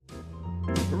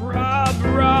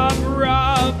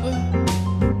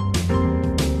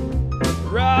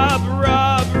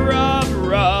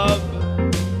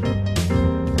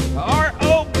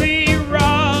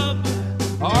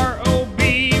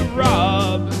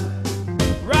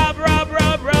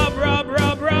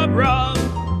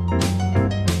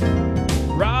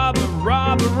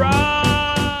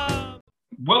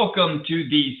Welcome to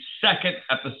the second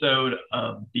episode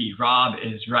of the Rob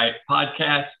is Right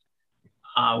podcast.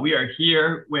 We are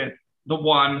here with the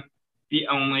one, the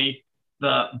only,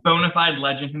 the bona fide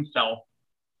legend himself,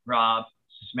 Rob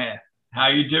Smith. How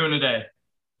are you doing today?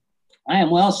 I am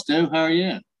well, Stu. How are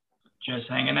you? Just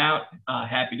hanging out.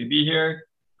 Happy to be here.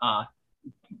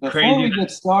 Before we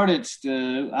get started,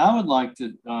 Stu, I would like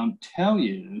to tell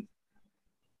you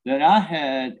that I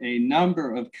had a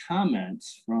number of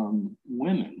comments from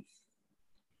women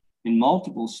in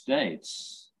multiple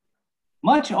states,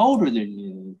 much older than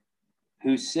you,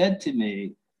 who said to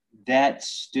me, that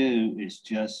Stu is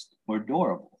just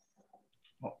adorable.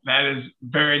 Well, that is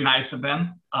very nice of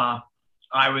them. I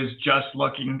was just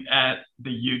looking at the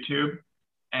YouTube,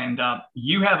 and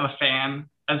you have a fan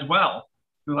as well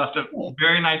who left a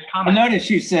very nice comment. I noticed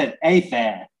you said a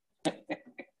fan.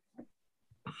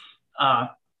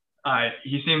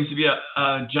 He seems to be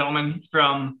a gentleman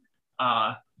from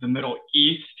the Middle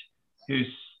East who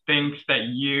thinks that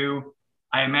you,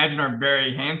 I imagine, are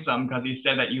very handsome because he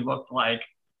said that you looked like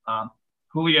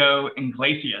Julio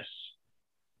Iglesias,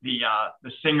 the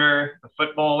singer, the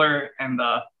footballer, and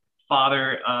the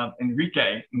father of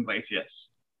Enrique Iglesias.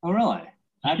 Oh, really?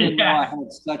 I didn't know I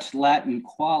had such Latin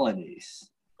qualities.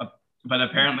 But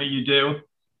apparently you do.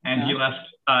 And he left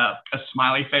a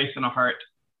smiley face and a heart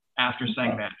after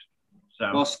saying that.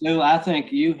 So, well, Stu, I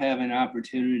think you have an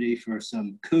opportunity for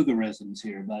some cougarisms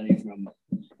here, buddy.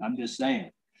 I'm just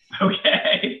saying.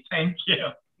 Okay, thank you.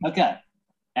 Okay,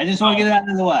 I just want to get it out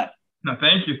of the way. No,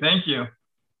 thank you.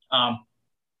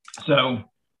 So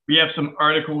we have some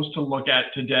articles to look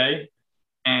at today,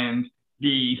 and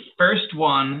the first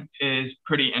one is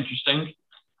pretty interesting.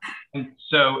 And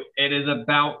so it is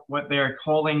about what they're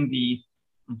calling the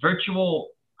virtual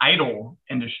idol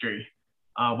industry,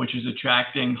 which is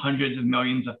attracting hundreds of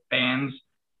millions of fans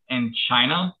in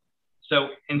China. So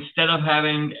instead of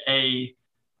having a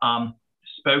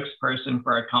spokesperson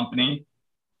for a company,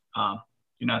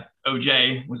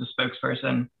 OJ was a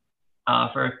spokesperson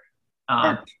for,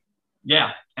 and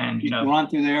run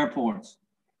through the airports.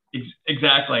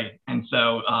 Exactly. And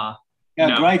so,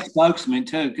 great spokesman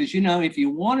too, because if you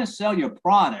want to sell your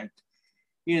product,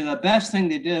 the best thing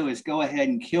to do is go ahead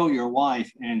and kill your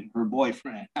wife and her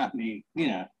boyfriend. I mean,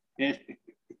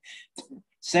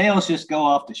 sales just go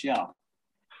off the shelf.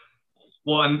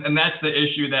 Well, and that's the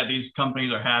issue that these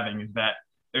companies are having, is that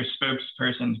their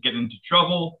spokespersons get into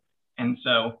trouble. And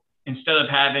so instead of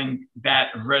having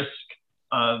that risk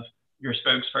of your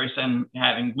spokesperson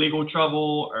having legal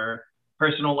trouble or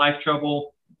personal life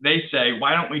trouble, they say,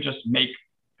 why don't we just make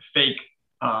fake,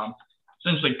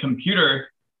 essentially computer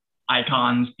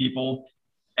icons people,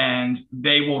 and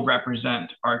they will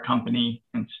represent our company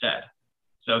instead.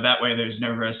 So that way there's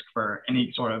no risk for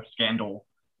any sort of scandal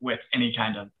with any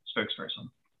kind of spokesperson.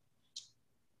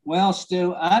 Well,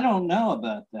 Stu, I don't know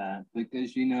about that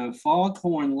because,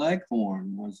 Foghorn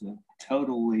Leghorn was a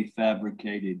totally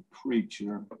fabricated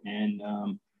creature, and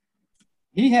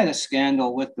he had a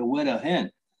scandal with the widow hen.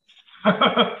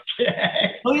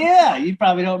 Okay. Oh, yeah, you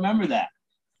probably don't remember that.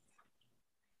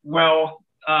 Well,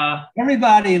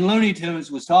 everybody in Looney Tunes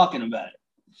was talking about it.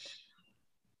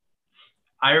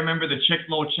 I remember the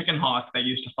little chicken hawk that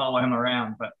used to follow him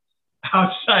around, but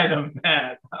outside of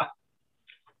that,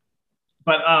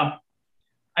 but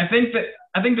I think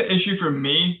the issue for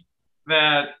me,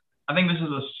 that I think this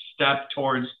is a step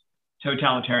towards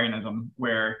totalitarianism,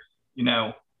 where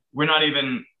we're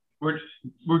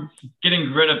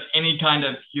getting rid of any kind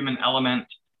of human element.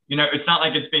 It's not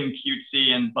like it's being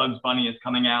cutesy and Bugs Bunny is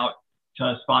coming out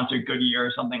to sponsor Goodyear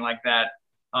or something like that.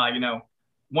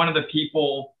 One of the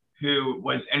people who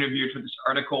was interviewed for this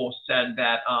article said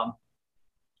that,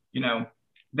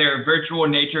 their virtual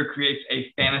nature creates a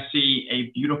fantasy,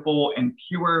 a beautiful and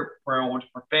pure world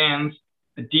for fans.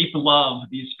 The deep love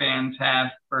these fans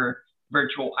have for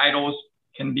virtual idols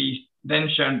can be then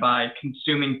shown by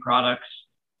consuming products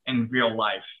in real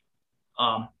life.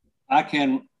 I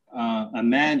can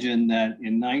imagine that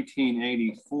in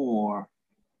 1984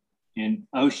 in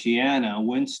Oceania,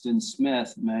 Winston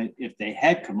Smith made, if they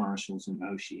had commercials in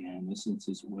Oceania, since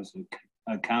it was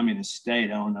a communist state,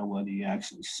 I don't know whether he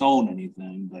actually sold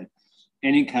anything, but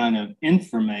any kind of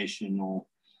informational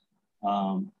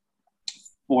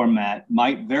format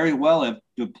might very well have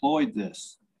deployed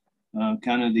this,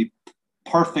 kind of the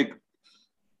perfect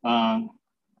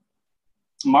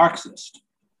Marxist.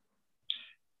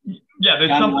 Yeah,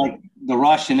 there's kind of like the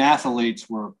Russian athletes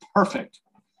were perfect.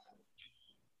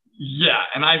 Yeah,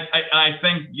 and I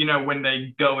think when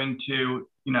they go into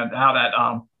how that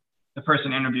the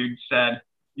person interviewed said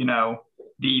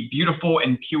the beautiful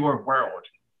and pure world,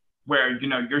 where,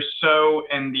 you're so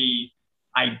in the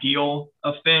ideal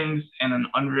of things in an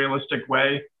unrealistic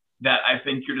way that I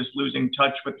think you're just losing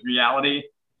touch with reality.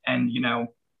 And,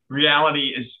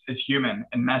 reality is human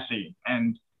and messy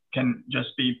and can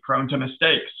just be prone to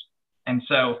mistakes. And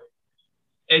so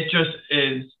it just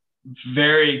is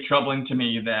very troubling to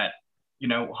me that,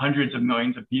 hundreds of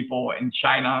millions of people in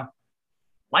China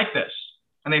like this,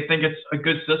 and they think it's a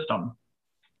good system.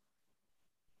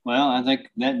 Well, I think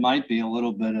that might be a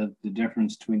little bit of the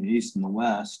difference between the East and the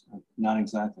West. I'm not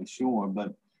exactly sure,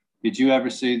 but did you ever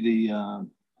see the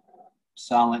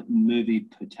silent movie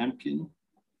Potemkin?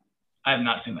 I have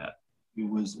not seen that. It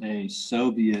was a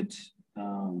Soviet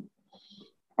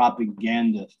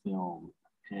propaganda film,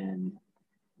 and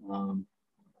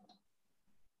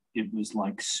it was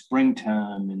like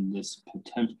springtime in this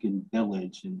Potemkin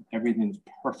village, and everything's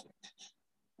perfect.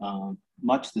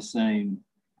 Much the same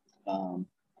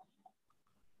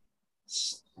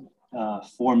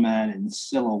format and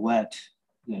silhouette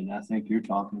that I think you're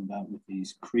talking about with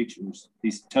these creatures,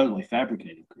 these totally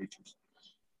fabricated creatures.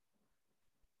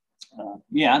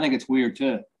 Yeah, I think it's weird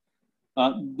too.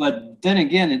 But then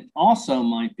again, it also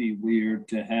might be weird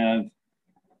to have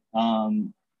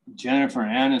Jennifer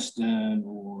Aniston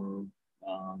or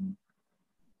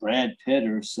Brad Pitt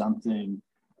or something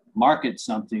market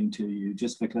something to you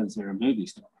just because they're a movie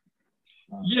star.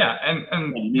 Yeah, and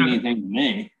doesn't mean anything to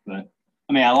me, but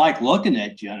I mean, I like looking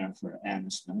at Jennifer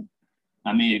Aniston.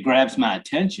 I mean, it grabs my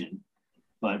attention,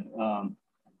 but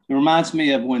it reminds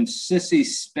me of when Sissy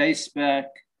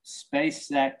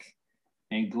Spacek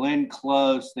and Glenn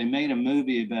Close, they made a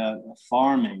movie about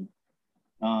farming.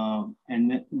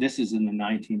 And this is in the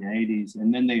 1980s.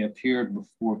 And then they appeared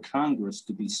before Congress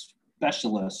to be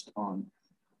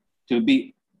to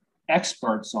be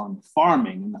experts on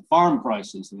farming and the farm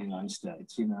prices in the United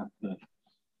States,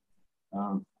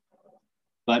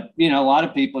 but a lot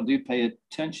of people do pay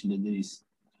attention to these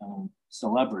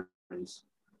celebrities.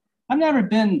 I've never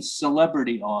been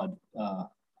celebrity awed,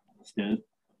 Stu.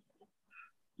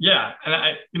 Yeah, and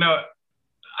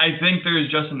I think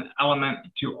there's just an element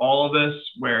to all of this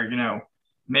where,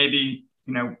 maybe,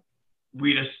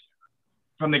 we just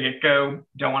from the get-go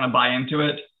don't want to buy into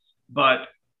it. But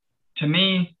to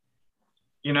me,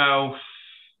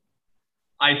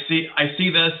 I see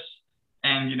this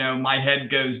and, my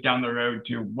head goes down the road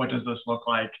to what does this look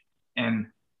like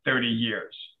in 30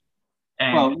 years?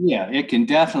 And, well, yeah, it can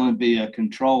definitely be a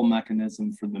control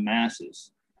mechanism for the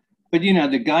masses. But,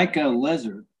 the Geico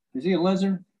lizard, is he a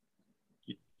lizard?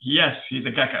 Yes, he's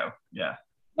a gecko. Yeah.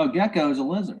 Oh, gecko is a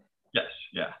lizard. Yes.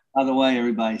 Yeah. By the way,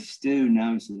 everybody, Stu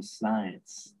knows his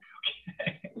science.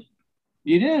 Okay.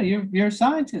 You do. You're a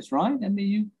scientist, right? I mean,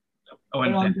 you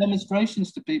put on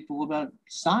demonstrations to people about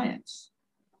science.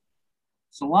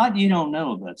 It's a lot you don't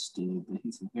know about Stu, but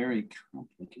he's very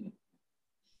complicated.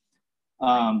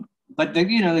 But the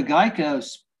Geico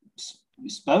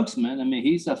spokesman, I mean,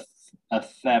 he's a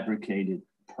fabricated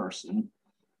person.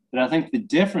 But I think the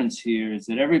difference here is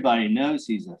that everybody knows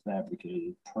he's a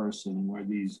fabricated person, where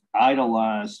these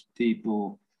idolized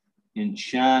people in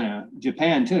China,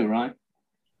 Japan too, right?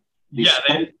 They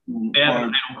have an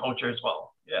idol culture as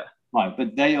well. Yeah. Right,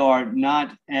 but they are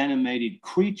not animated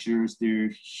creatures.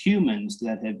 They're humans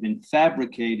that have been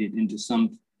fabricated into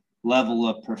some level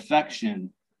of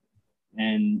perfection,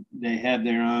 and they have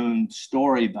their own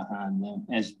story behind them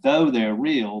as though they're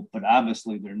real, but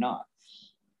obviously they're not.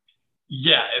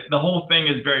 Yeah, the whole thing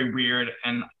is very weird.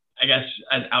 And I guess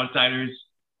as outsiders,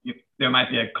 there might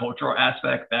be a cultural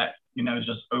aspect that, is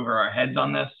just over our heads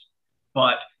on this,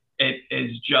 but it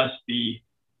is just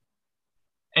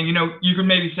and you can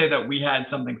maybe say that we had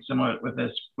something similar with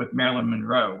this with Marilyn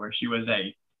Monroe, where she was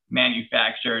a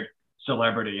manufactured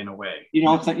celebrity in a way.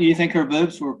 You think her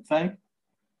boobs were fake?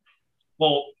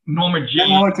 Well, Norma Jean.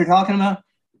 You know what you're talking about?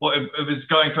 Well, it was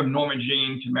going from Norma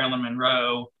Jean to Marilyn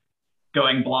Monroe,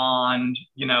 going blonde,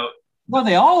 Well,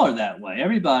 they all are that way.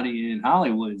 Everybody in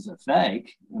Hollywood is a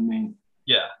fake. I mean,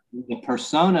 yeah, the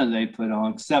persona they put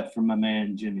on, except for my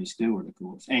man Jimmy Stewart, of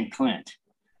course, and Clint,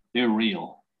 they're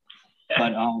real.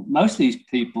 But most of these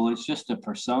people, it's just a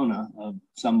persona of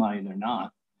somebody they're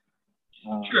not.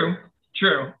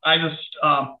 True. I just,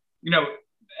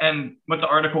 and what the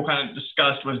article kind of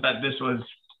discussed was that this was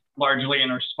largely in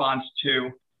response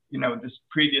to, this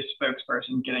previous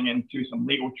spokesperson getting into some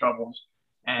legal troubles,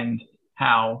 and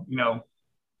how,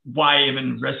 why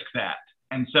even risk that?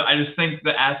 And so I just think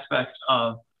the aspect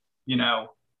of,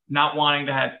 not wanting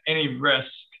to have any risk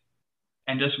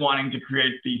and just wanting to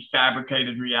create the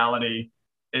fabricated reality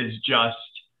is just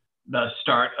the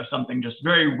start of something just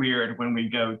very weird when we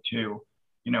go to,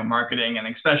 marketing, and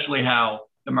especially how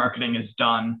the marketing is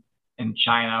done in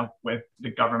China with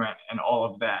the government and all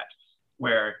of that,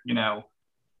 where, you know,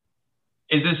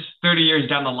 is this 30 years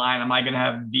down the line, am I going to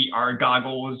have VR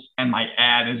goggles and my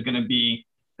ad is going to be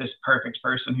this perfect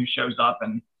person who shows up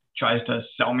and tries to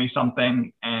sell me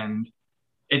something? And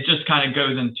it just kind of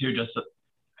goes into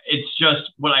it's just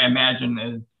what I imagine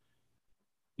is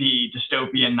the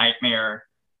dystopian nightmare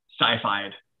sci-fi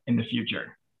in the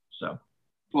future. So,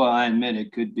 well, I admit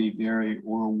it could be very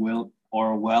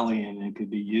Orwellian. It could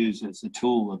be used as a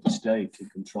tool of the state to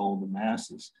control the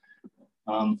masses.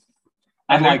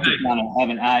 I'd like to kind of have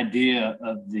an idea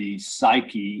of the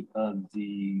psyche of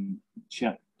the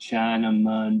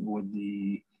Chinaman or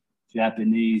the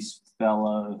Japanese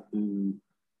fellow who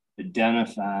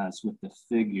identifies with the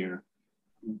figure.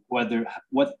 What do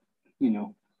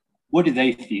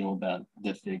they feel about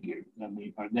the figure? I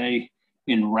mean, are they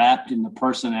enwrapped in the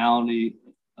personality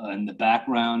and the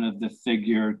background of the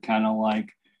figure, kind of like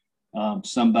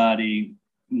somebody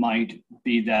might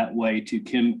be that way to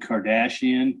Kim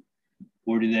Kardashian?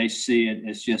 Or do they see it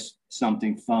as just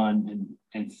something fun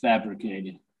and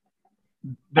fabricated?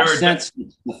 I sense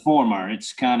the former.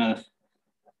 It's kind of...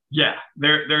 Yeah,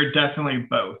 they're definitely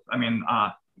both. I mean,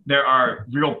 there are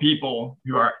real people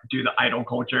who do the idol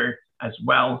culture as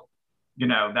well, you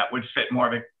know, that would fit more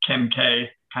of a Kim K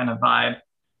kind of vibe.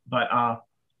 But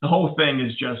the whole thing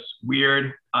is just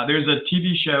weird. There's a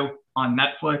TV show on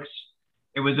Netflix.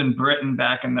 It was in Britain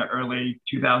back in the early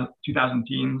 2000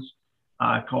 teens.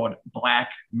 Called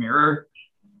Black Mirror.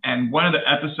 And one of the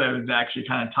episodes actually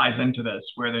kind of ties into this,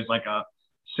 where there's like a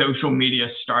social media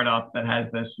startup that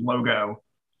has this logo.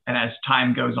 And as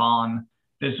time goes on,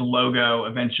 this logo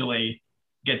eventually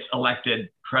gets elected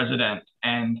president.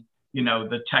 And, you know,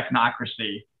 the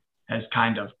technocracy has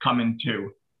kind of come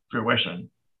into fruition.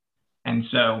 And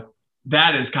so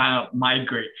that is kind of my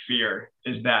great fear,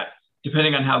 is that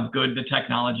depending on how good the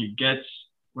technology gets,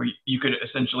 where you could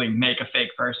essentially make a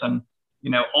fake person, you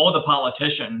know, all the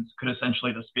politicians could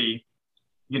essentially just be,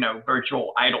 you know,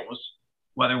 virtual idols,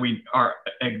 whether we are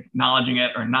acknowledging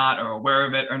it or not, or aware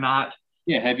of it or not.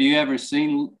 Yeah. Have you ever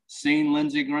seen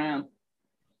Lindsey Graham?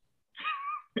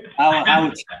 How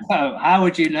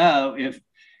would you know if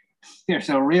there's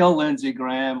a real Lindsey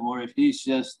Graham or if he's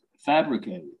just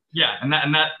fabricated? Yeah, and that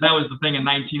was the thing in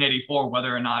 1984,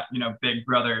 whether or not, you know, Big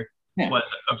Brother was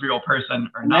a real person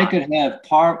or not. They could have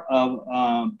part of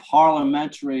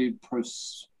parliamentary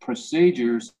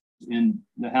procedures in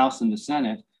the House and the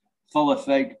Senate full of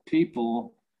fake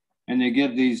people, and they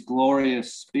give these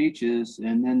glorious speeches,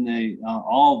 and then they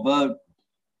all vote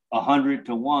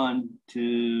 100-1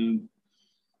 to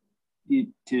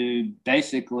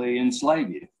basically enslave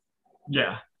you.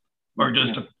 Yeah, or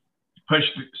just to push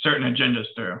certain agendas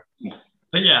through. Yeah.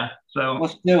 But yeah, so. Well,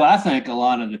 still, I think a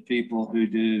lot of the people who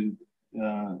do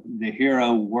the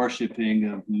hero worshiping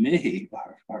of me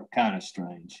are kind of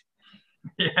strange.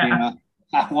 Yeah. You know,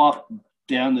 I walk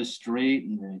down the street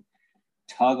and they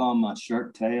tug on my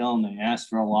shirt tail and they ask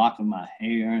for a lock of my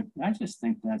hair. I just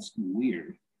think that's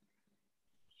weird.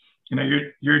 You know,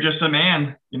 you're just a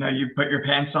man. You know, you put your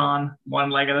pants on one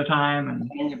leg at a time,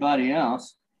 and anybody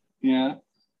else. Yeah.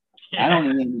 I don't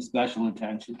need any special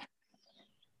attention.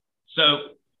 So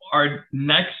our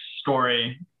next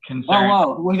story concerns.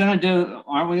 Whoa! Aren't we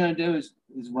gonna do? Is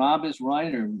Rob is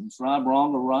right, or is Rob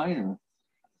wrong or right? Or?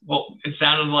 Well, it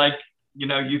sounded like, you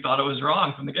know, you thought it was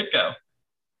wrong from the get-go.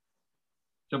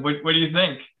 So what do you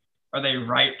think? Are they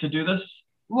right to do this?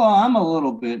 Well, I'm a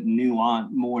little bit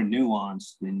more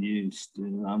nuanced than you,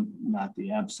 Stu. I'm not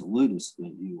the absolutist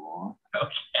that you are.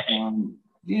 Okay.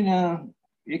 You know,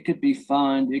 it could be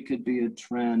fun. It could be a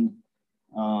trend.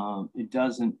 It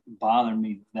doesn't bother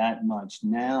me that much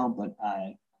now, but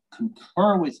I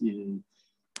concur with you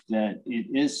that it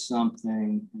is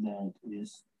something that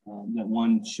is that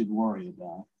one should worry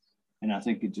about, and I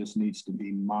think it just needs to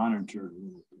be monitored a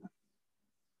little bit.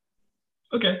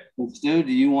 Okay. Stu,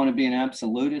 do you want to be an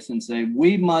absolutist and say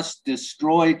we must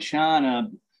destroy China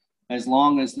as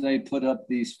long as they put up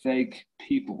these fake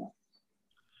people?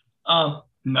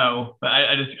 No, but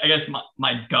I guess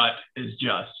my gut is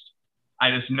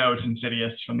I just know it's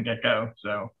insidious from the get-go.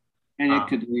 So. And it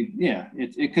could be,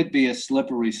 it could be a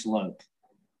slippery slope.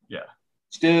 Yeah.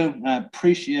 Stu, I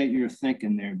appreciate your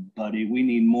thinking there, buddy. We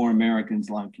need more Americans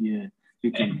like you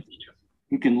who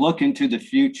can look into the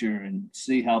future and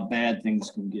see how bad things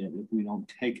can get if we don't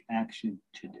take action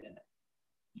today.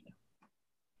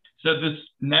 So this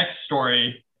next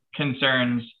story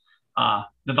concerns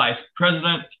the vice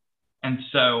president. And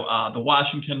so the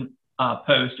Washington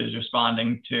Post is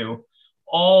responding to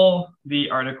all the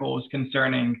articles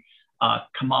concerning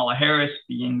Kamala Harris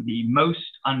being the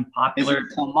most unpopular.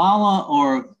 Is it Kamala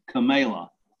or Kamala?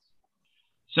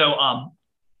 So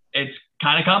it's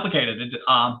kind of complicated.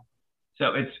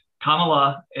 So it's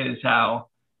Kamala is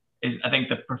I think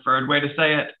the preferred way to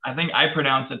say it. I think I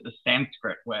pronounce it the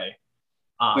Sanskrit way.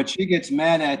 But she gets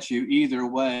mad at you either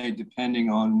way, depending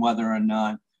on whether or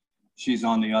not she's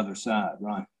on the other side,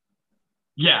 right?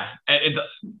 Yeah, it's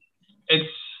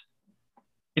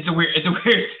a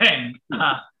weird thing.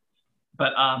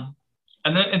 But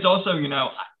and then it's also,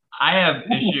 I have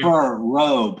issues. For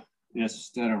robe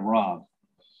instead of Rob.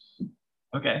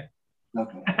 Okay.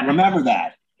 Remember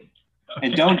that. Okay.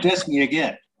 And don't diss me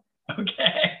again.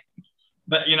 Okay.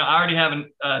 But I already have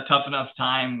a tough enough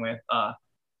time with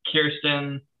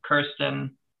Kirsten.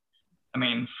 I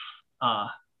mean,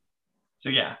 so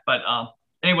yeah. But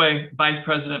anyway, Vice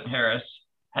President Harris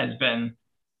has been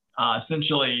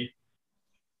essentially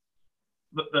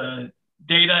the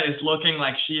data is looking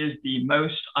like she is the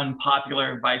most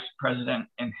unpopular vice president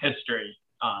in history.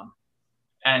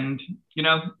 And,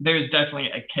 there's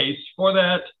definitely a case for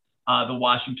that. The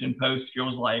Washington Post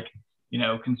feels like,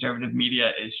 conservative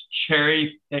media is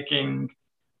cherry picking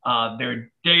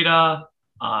their data.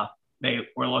 They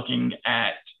were looking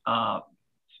at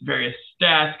various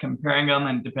stats, comparing them,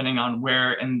 and depending on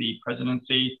where in the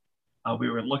presidency we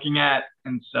were looking at.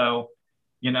 And so,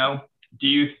 do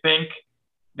you think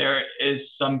there is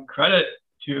some credit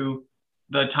to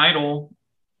the title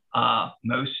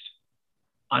most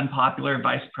unpopular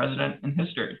vice president in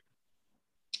history?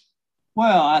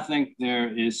 Well, I think there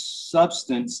is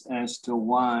substance as to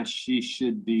why she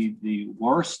should be the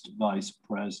worst vice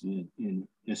president in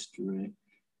history.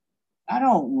 I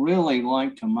don't really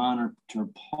like to monitor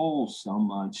polls so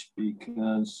much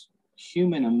because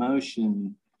human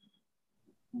emotion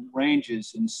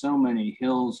ranges in so many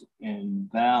hills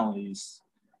and valleys,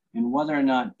 and whether or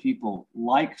not people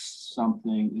like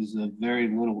something is of very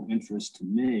little interest to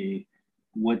me.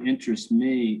 What interests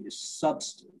me is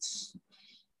substance.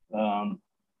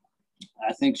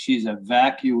 I think she's a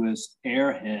vacuous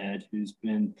airhead who's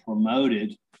been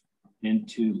promoted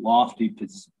into lofty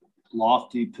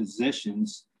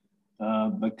positions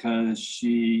because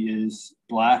she is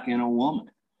Black and a woman.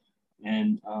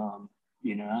 And,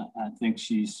 I think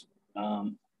she's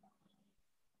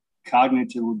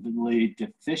cognitively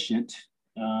deficient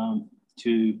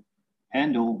to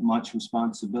handle much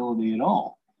responsibility at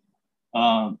all.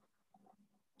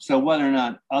 So whether or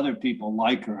not other people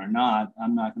like her or not,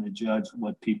 I'm not going to judge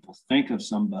what people think of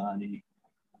somebody,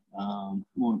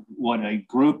 what a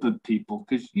group of people,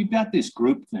 because you've got this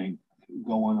group thing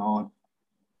going on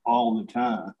all the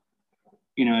time.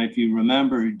 If you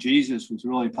remember, Jesus was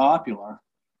really popular,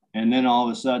 and then all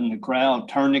of a sudden the crowd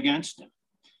turned against him.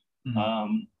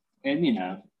 Mm-hmm.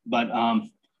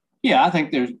 I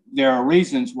think there are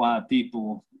reasons why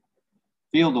people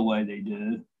feel the way they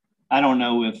do. I don't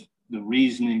know if the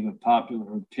reasoning of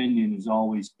popular opinion is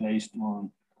always based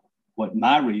on what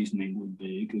my reasoning would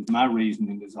be, because my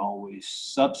reasoning is always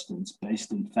substance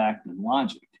based in fact and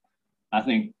logic. I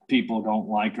think people don't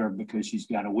like her because she's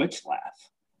got a witch laugh.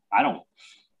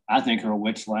 I think her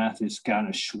witch laugh is kind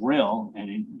of shrill and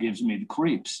it gives me the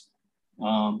creeps.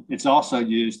 It's also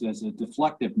used as a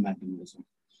deflective mechanism.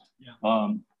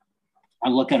 Yeah. I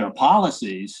look at her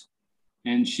policies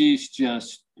and she's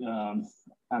just,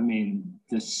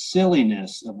 the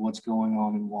silliness of what's going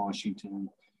on in Washington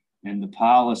and the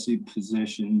policy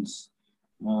positions,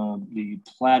 the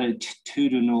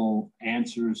platitudinal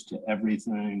answers to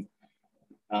everything.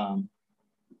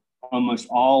 Almost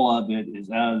all of it is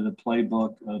out of the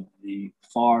playbook of the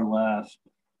far left.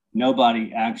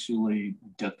 Nobody actually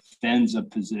defends a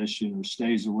position or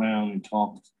stays around and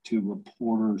talks to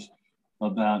reporters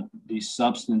about the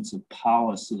substance of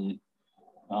policy.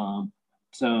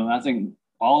 So I think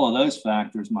all of those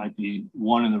factors might be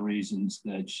one of the reasons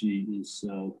that she is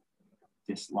so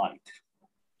disliked.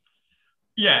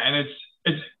 Yeah, and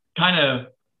it's kind of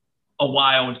a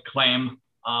wild claim.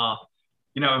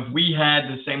 If we had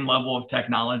the same level of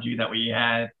technology that we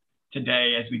had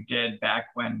today as we did back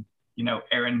when,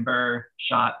 Aaron Burr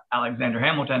shot Alexander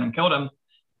Hamilton and killed him,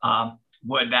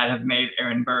 would that have made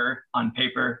Aaron Burr on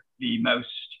paper the most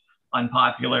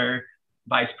unpopular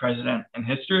vice president in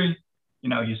history? He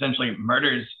essentially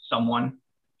murders someone.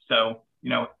 So,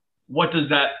 what does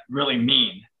that really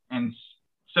mean? And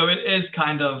so it is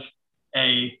kind of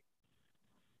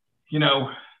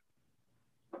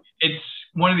it's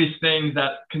one of these things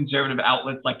that conservative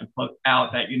outlets like to put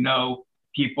out that,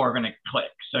 people are going to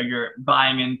click. So you're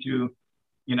buying into,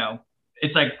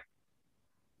 it's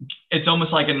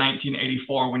almost like in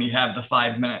 1984 when you have the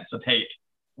 5 minutes of hate,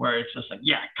 where it's just like,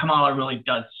 yeah, Kamala really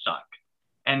does suck.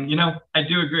 And, you know, I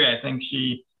do agree. I think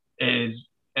she is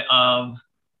of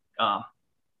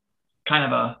kind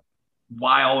of a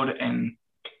wild and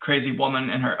crazy woman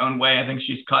in her own way. I think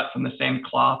she's cut from the same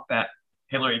cloth that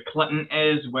Hillary Clinton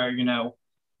is, where, you know,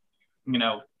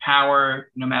 power,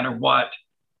 no matter what,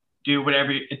 do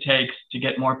whatever it takes to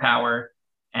get more power,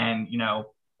 and, you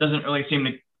know, doesn't really seem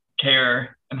to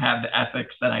care and have the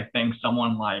ethics that I think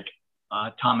someone like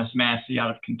Thomas Massie out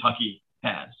of Kentucky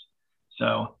has.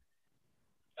 So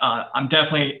I'm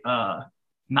definitely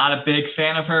not a big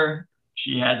fan of her.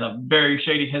 She has a very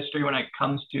shady history when it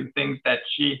comes to things that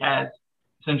she has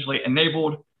essentially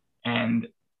enabled. And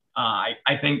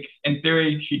I think in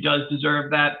theory, she does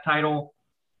deserve that title.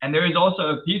 And there is also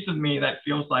a piece of me that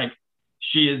feels like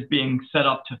she is being set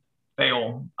up to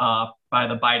fail by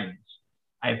the Bidens.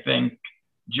 I think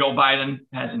Joe Biden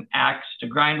has an axe to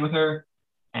grind with her.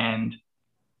 And,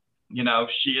 you know,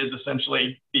 she is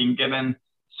essentially being given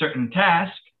certain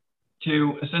tasks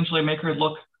to essentially make her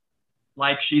look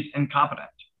like she's incompetent.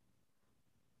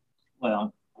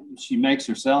 Well, she makes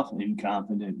herself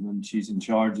incompetent when she's in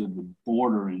charge of the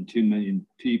border and 2 million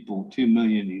people, 2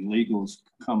 million illegals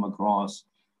come across.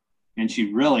 And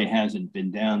she really hasn't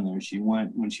been down there.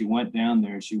 When she went down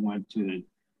there, she went to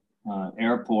the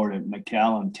airport at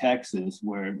McAllen, Texas,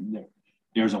 where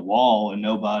there's a wall and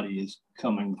nobody is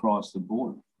coming across the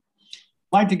border.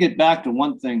 I'd like to get back to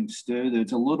one thing, Stu,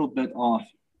 that's a little bit off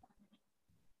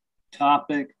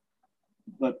topic,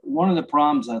 but one of the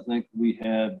problems I think we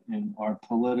have in our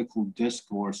political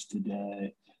discourse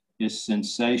today is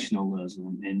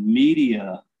sensationalism, and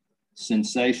media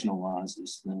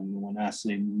sensationalizes things. When I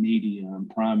say media, I'm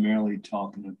primarily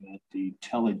talking about the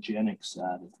telegenic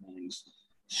side of things,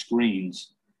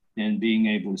 screens, and being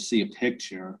able to see a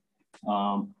picture.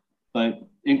 But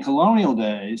in colonial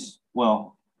days,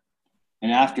 well,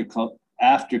 and after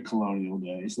colonial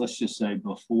days, let's just say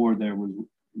before there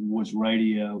was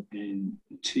radio and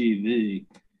TV,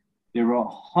 there were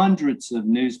hundreds of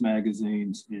news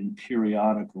magazines and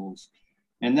periodicals.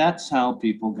 And that's how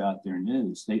people got their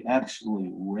news. They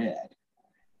actually read.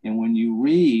 And when you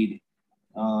read,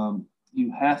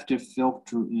 you have to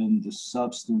filter in the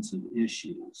substance of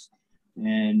issues.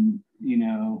 And, you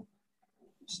know,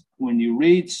 when you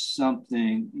read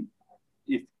something,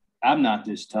 if I'm not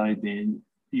this type and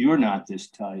you're not this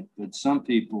type, but some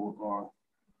people are,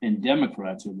 and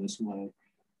Democrats are this way,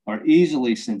 are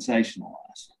easily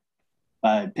sensationalized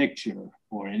by a picture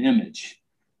or an image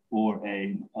or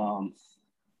a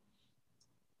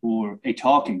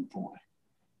talking point.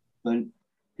 But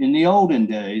in the olden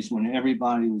days, when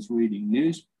everybody was reading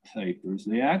newspapers,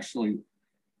 they actually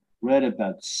read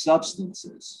about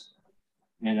substances.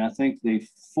 And I think they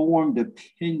formed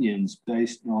opinions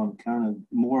based on kind of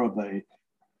more of a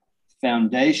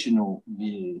foundational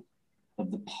view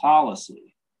of the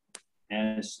policy.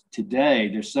 As today,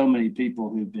 there's so many people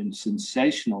who've been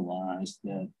sensationalized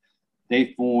that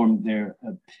they form their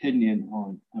opinion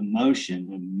on emotion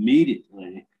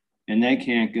immediately, and they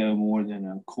can't go more than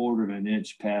a quarter of an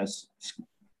inch past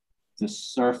the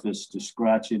surface to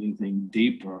scratch anything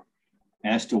deeper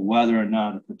as to whether or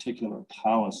not a particular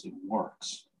policy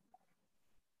works.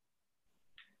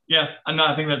 Yeah, no,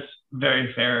 I think that's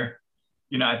very fair.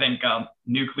 You know, I think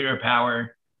nuclear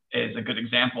power is a good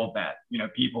example of that. You know,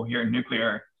 people hear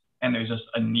nuclear and there's just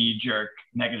a knee-jerk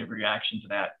negative reaction to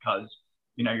that because,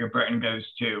 you know, your brain goes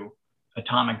to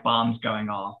atomic bombs going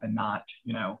off and not,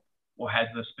 you know, well, has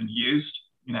this been used?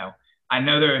 You know, I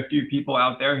know there are a few people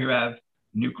out there who have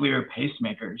nuclear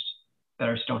pacemakers that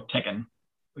are still ticking,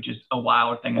 which is a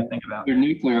wild thing to think about. There are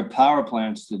nuclear power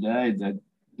plants today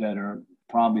that are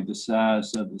probably the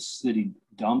size of a city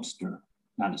dumpster,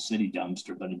 not a city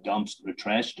dumpster, but a dumpster, a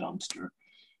trash dumpster,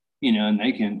 you know, and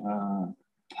they can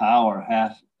power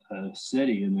half a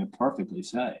city and they're perfectly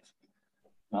safe.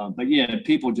 But yeah,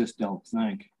 people just don't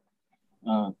think.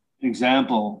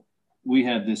 Example, we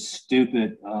have this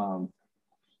stupid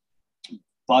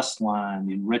bus line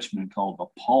in Richmond called the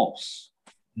Pulse,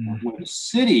 where the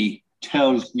city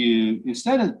tells you,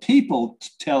 instead of people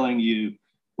telling you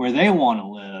where they want to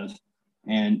live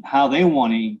and how they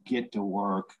want to get to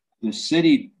work, the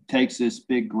city takes this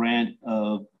big grant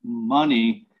of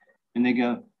money and they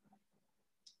go,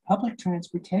 public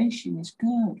transportation is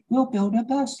good. We'll build a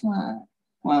bus line.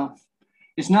 Well,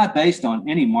 it's not based on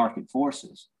any market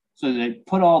forces. So they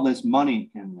put all this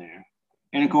money in there.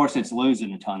 And of course, it's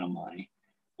losing a ton of money.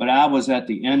 But I was at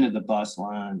the end of the bus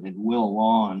line at Will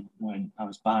Lawn when I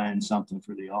was buying something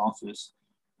for the office.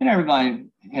 And everybody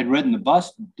had ridden the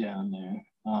bus down there.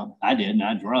 I didn't,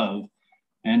 I drove.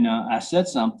 And I said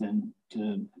something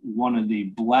to one of the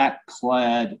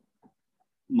black-clad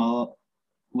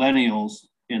millennials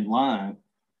in line.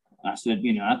 I said,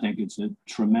 I think it's a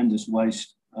tremendous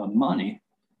waste of money.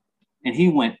 And he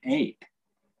went ape.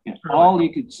 All he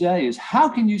could say is, how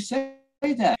can you say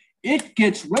that? It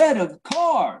gets rid of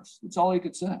cars. That's all he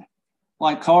could say.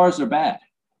 Like cars are bad.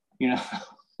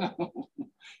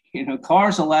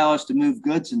 Cars allow us to move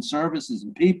goods and services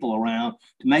and people around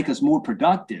to make us more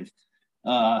productive,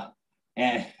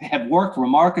 and have worked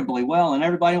remarkably well, and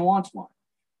everybody wants one.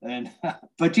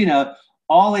 But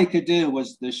all he could do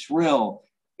was the shrill,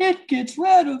 it gets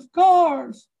rid of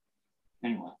cars.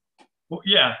 Anyway. Well,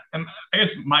 yeah, and I guess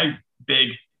my big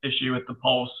issue with the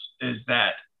Pulse is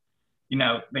that,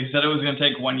 they said it was going to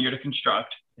take 1 year to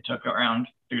construct. It took around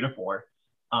 3 to 4.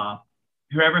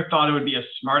 Whoever thought it would be a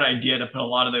smart idea to put a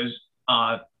lot of those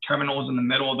terminals in the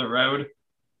middle of the road,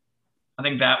 I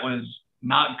think that was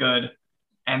not good.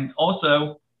 And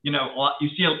also, you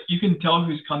can tell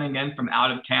who's coming in from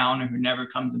out of town and who never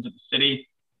comes into the city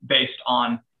based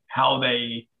on how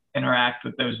they interact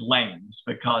with those lanes,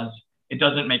 because it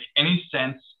doesn't make any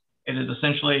sense. It is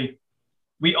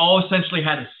we all essentially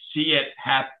had to see it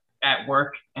at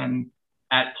work and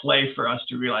at play for us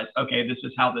to realize, okay, this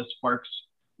is how this works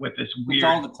with this weird.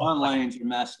 All the turn lanes are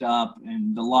messed up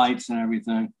and the lights and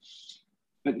everything.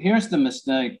 But here's the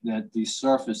mistake that these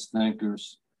surface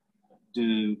thinkers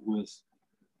do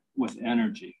with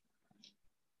energy.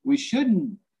 We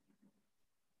shouldn't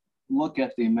look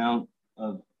at the amount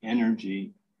of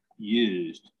energy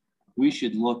used. We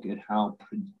should look at how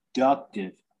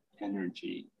productive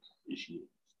energy is used.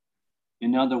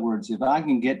 In other words, if I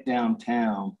can get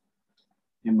downtown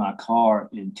in my car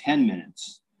in 10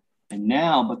 minutes, and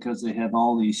now because they have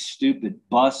all these stupid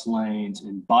bus lanes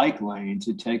and bike lanes,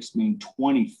 it takes me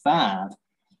 25,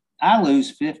 I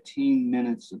lose 15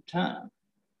 minutes of time.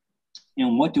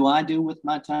 And what do I do with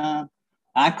my time?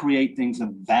 I create things of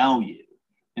value.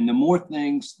 And the more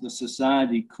things the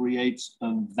society creates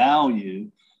of value,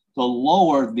 the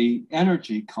lower the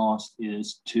energy cost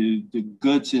is to the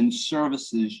goods and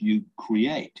services you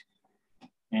create.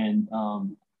 And,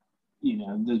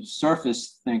 the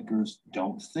surface thinkers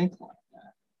don't think like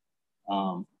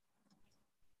that.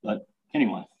 But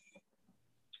anyway,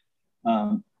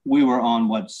 we were on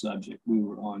what subject? We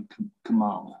were on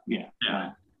Kamala. Yeah.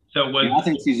 So I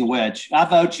think she's a witch. I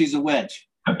vote she's a witch.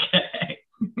 Okay.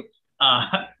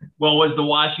 Well, was the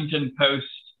Washington Post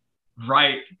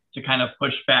right to kind of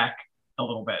push back a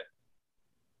little bit?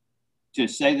 To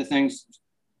say the things?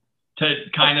 To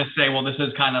kind of say, well, this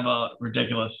is kind of a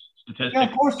ridiculous statistic. Yeah,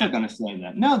 of course they're going to say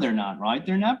that. No, they're not right.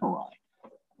 They're never right.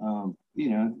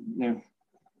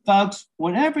 Folks,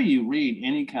 whenever you read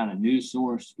any kind of news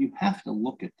source, you have to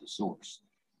look at the source.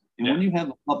 And when you have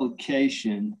a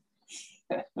publication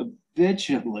that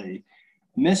habitually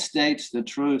misstates the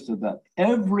truth about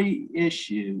every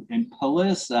issue and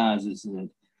politicizes it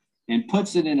and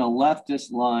puts it in a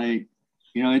leftist light,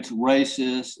 it's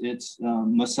racist, it's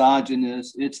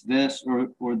misogynist, it's this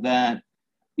or that,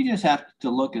 you just have to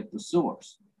look at the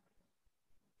source.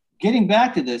 Getting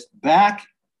back to this, back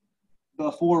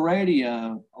before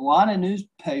radio, a lot of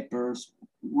newspapers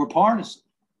were partisan.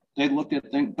 They looked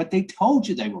at things, but they told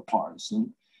you they were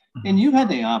partisan. And you had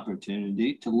the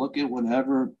opportunity to look at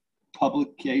whatever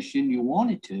publication you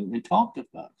wanted to and talk to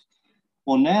folks.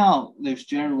 Well, now there's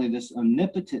generally this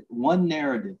omnipotent one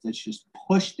narrative that's just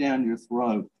pushed down your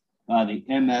throat by the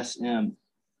MSM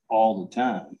all the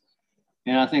time.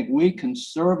 And I think we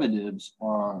conservatives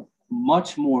are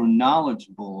much more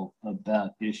knowledgeable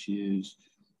about issues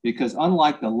because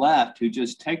unlike the left, who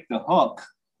just take the hook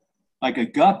like a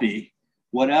guppy,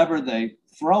 whatever they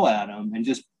throw at them and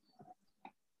just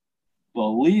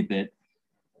believe it,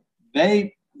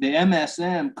 the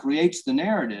MSM creates the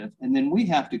narrative, and then we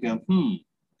have to go,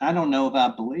 I don't know if I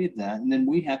believe that. And then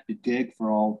we have to dig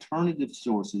for alternative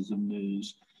sources of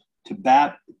news to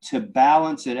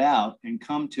balance it out and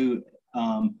come to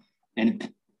an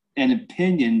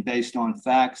opinion based on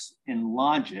facts and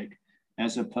logic,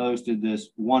 as opposed to this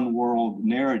one world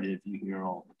narrative you hear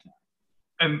all the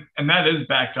time. And that is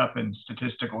backed up in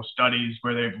statistical studies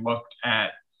where they've looked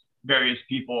at various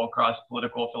people across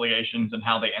political affiliations and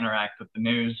how they interact with the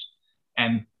news.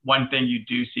 And one thing you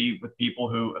do see with people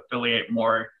who affiliate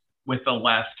more with the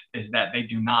left is that they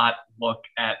do not look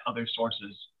at other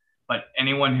sources. But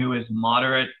anyone who is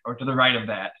moderate or to the right of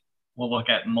that will look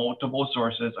at multiple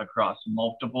sources across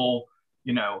multiple,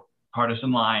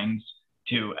 partisan lines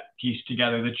to piece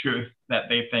together the truth that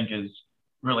they think is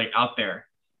really out there.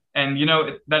 And, you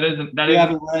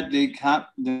haven't read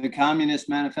the Communist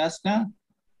Manifesto?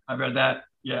 I've read that.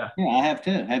 Yeah. Yeah, I have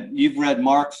too. You've read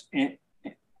Marx and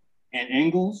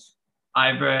Engels?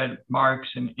 I've read Marx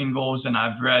and Engels, and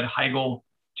I've read Hegel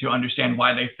to understand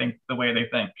why they think the way they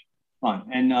think. Fine.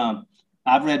 And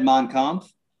I've read Mein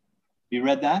Kampf. You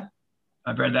read that?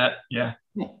 I've read that. Yeah.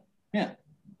 Yeah.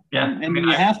 And I mean,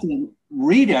 you have to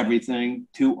read everything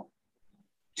to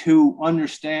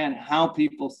understand how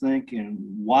people think and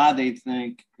why they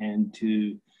think, and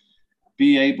to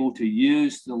be able to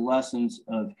use the lessons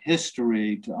of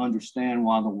history to understand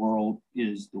why the world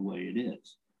is the way it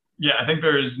is. Yeah, I think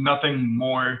there is nothing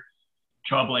more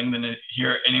troubling than to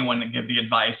hear anyone give the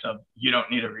advice of, you don't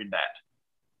need to read that.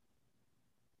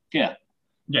 Yeah.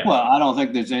 Yeah. Well, I don't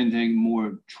think there's anything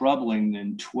more troubling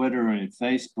than Twitter and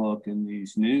Facebook and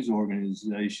these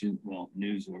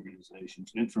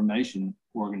information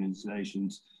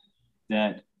organizations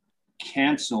that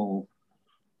cancel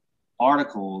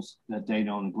articles that they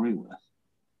don't agree with.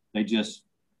 They just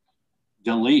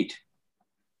delete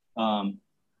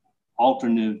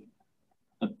alternative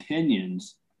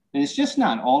opinions. And it's just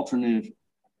not alternative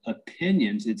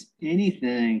opinions. It's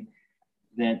anything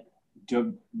that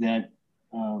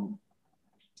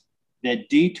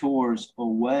detours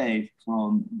away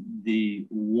from the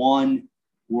one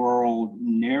world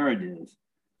narrative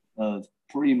of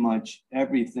pretty much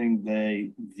everything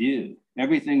they view.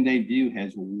 Everything they view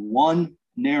has one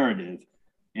narrative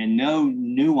and no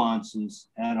nuances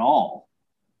at all.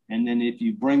 And then if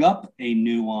you bring up a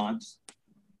nuance,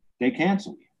 they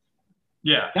cancel you.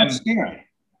 Yeah. That's scary.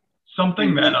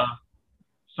 Something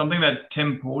that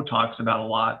Tim Pool talks about a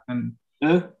lot. And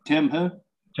who? Tim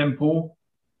Pool.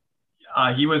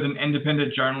 He was an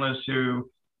independent journalist who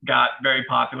got very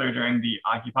popular during the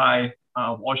Occupy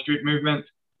Wall Street movement,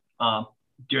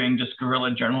 doing just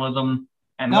guerrilla journalism.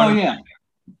 And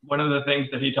one of the things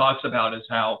that he talks about is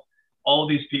how all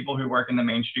these people who work in the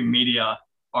mainstream media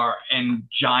are in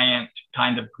giant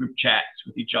kind of group chats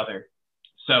with each other.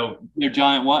 So they're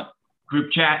giant what?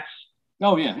 Group chats.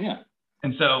 Oh, yeah.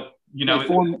 And so,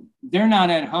 they're not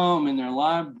at home in their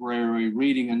library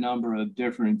reading a number of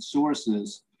different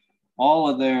sources. All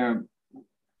of their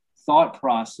thought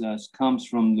process comes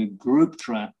from the group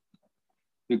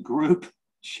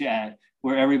chat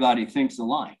where everybody thinks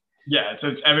alike. Yeah, so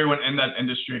it's everyone in that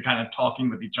industry kind of talking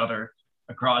with each other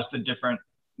across the different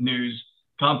news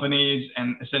companies,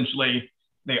 and essentially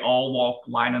they all walk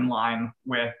line in line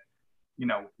with,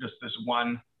 just this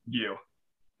one view.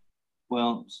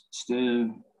 Well,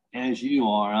 Stu, as you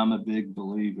are, I'm a big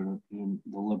believer in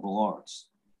the liberal arts.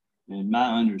 And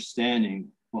my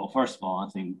understanding, well, first of all, I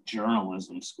think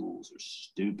journalism schools are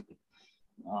stupid.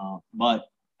 But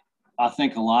I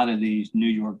think a lot of these New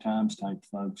York Times type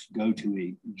folks go to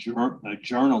a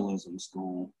journalism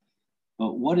school.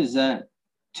 But what does that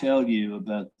tell you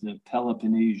about the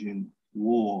Peloponnesian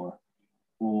War,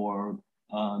 or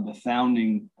the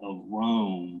founding of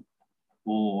Rome,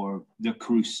 or the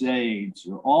Crusades,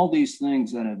 or all these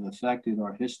things that have affected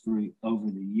our history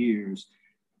over the years?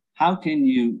 How can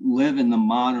you live in the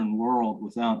modern world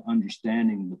without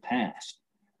understanding the past?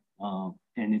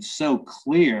 And it's so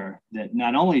clear that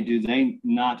not only do they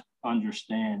not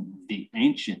understand the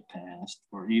ancient past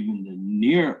or even the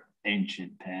near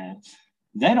ancient past,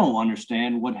 they don't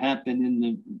understand what happened in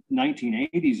the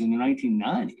 1980s and the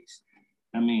 1990s.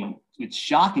 I mean, it's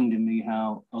shocking to me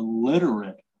how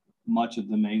illiterate much of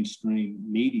the mainstream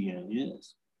media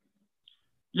is.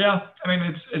 Yeah, I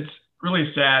mean, it's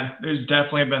really sad. There's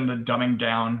definitely been the dumbing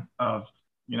down of,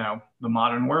 the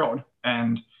modern world,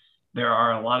 and there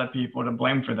are a lot of people to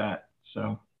blame for that.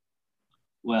 So,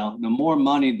 well, the more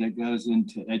money that goes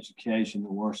into education,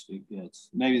 the worse it gets.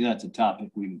 Maybe that's a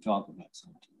topic we can talk about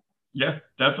sometime. Yeah,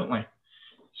 definitely.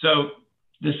 So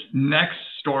this next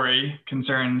story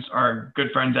concerns our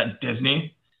good friends at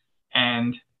Disney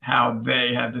and how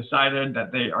they have decided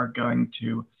that they are going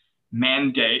to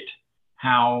mandate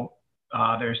how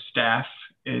their staff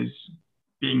is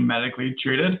being medically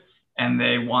treated, and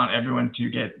they want everyone to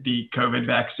get the COVID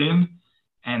vaccine.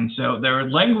 And so their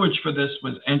language for this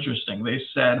was interesting. They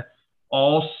said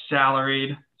all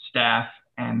salaried staff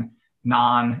and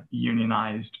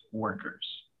non-unionized workers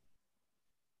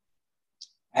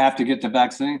have to get the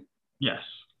vaccine? Yes.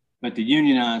 But the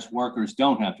unionized workers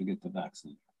don't have to get the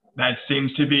vaccine. That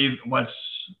seems to be what's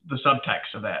the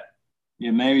subtext of that.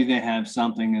 Yeah, maybe they have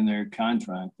something in their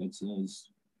contract that says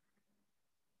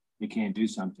they can't do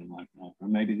something like that. Or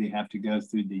maybe they have to go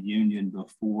through the union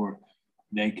before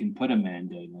they can put a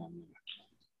mandate on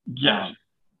there. Yes.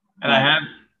 And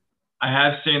I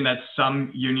have seen that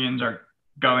some unions are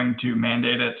going to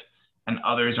mandate it and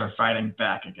others are fighting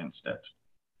back against it.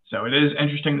 So it is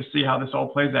interesting to see how this all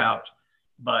plays out.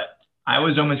 But I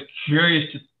was almost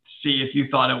curious to see if you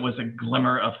thought it was a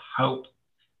glimmer of hope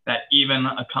that even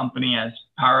a company as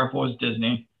powerful as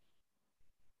Disney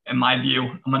in my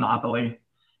view, a monopoly,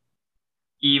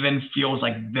 even feels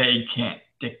like they can't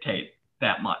dictate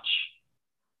that much?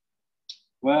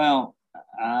 Well,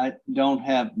 I don't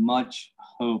have much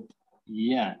hope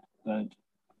yet, but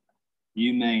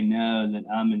you may know that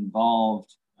I'm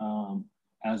involved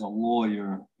as a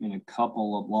lawyer in a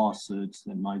couple of lawsuits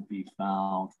that might be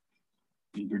filed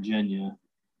in Virginia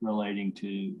relating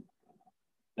to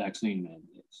vaccine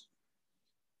mandates.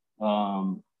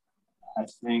 I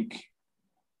think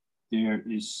there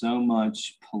is so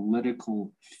much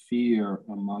political fear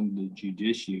among the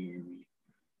judiciary.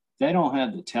 They don't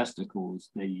have the testicles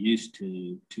they used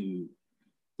to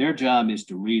their job is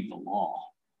to read the law.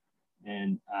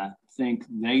 And I think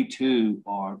they too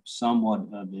are somewhat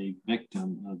of a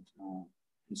victim of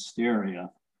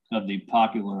hysteria, of the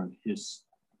popular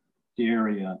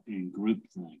hysteria and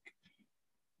groupthink.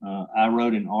 I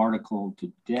wrote an article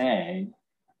today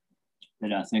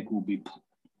that I think will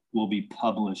be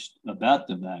published about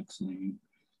the vaccine.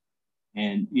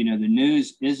 And the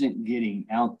news isn't getting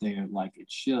out there like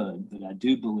it should, but I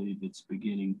do believe it's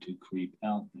beginning to creep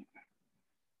out there.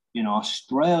 In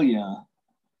Australia,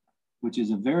 which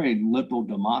is a very liberal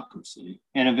democracy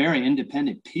and a very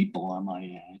independent people, I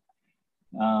might add,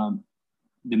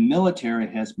 the military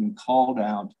has been called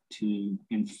out to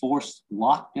enforce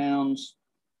lockdowns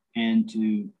and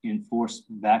to enforce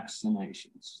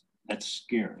vaccinations. That's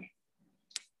scary.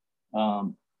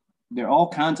 There are all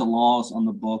kinds of laws on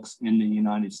the books in the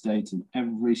United States in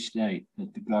every state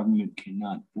that the government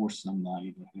cannot force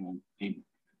somebody to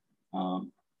have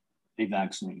a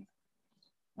vaccine.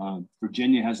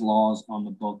 Virginia has laws on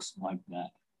the books like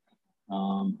that.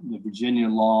 The Virginia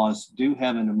laws do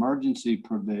have an emergency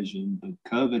provision, but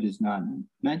COVID is not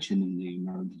mentioned in the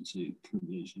emergency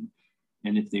provision.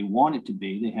 And if they want it to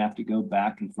be, they have to go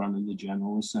back in front of the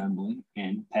General Assembly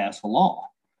and pass a law.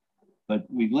 But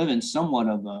we live in somewhat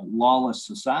of a lawless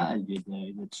society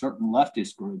today that certain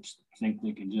leftist groups think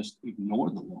they can just ignore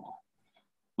the law.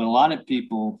 But a lot of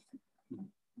people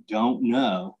don't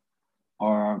know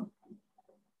are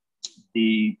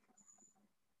the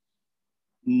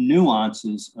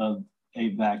nuances of a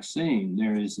vaccine.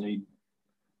 There is a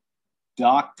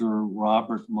Dr.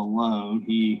 Robert Malone.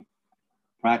 He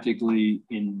practically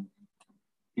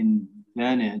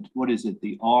invented, what is it,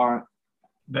 the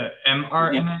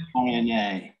mRNA?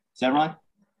 mRNA. Is that right?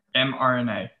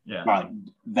 mRNA, yeah. Right,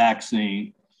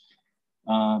 vaccine.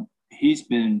 He's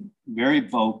been very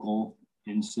vocal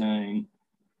in saying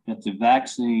that the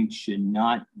vaccine should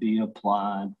not be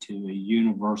applied to a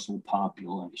universal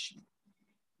population.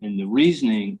 And the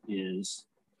reasoning is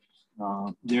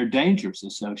there are dangers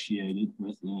associated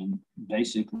with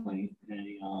basically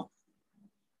an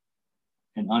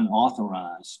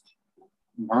unauthorized,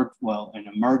 an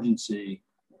emergency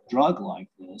drug like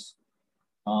this.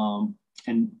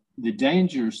 And the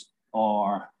dangers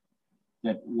are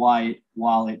that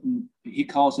he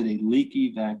calls it a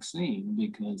leaky vaccine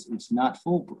because it's not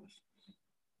foolproof.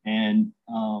 And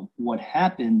what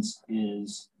happens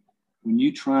is when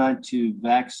you try to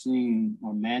vaccine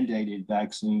or mandated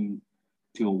vaccine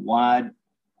to a wide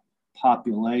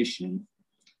population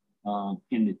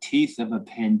in the teeth of a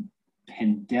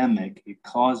pandemic, it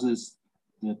causes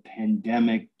the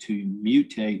pandemic to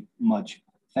mutate much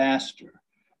faster.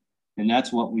 And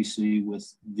that's what we see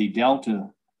with the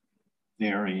Delta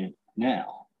variant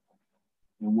now.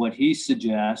 And what he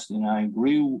suggests, and I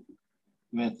agree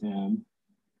with him,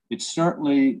 it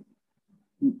certainly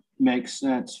makes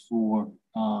sense for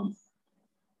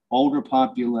older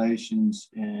populations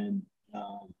and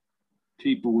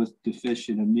people with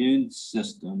deficient immune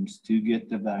systems to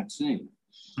get the vaccine.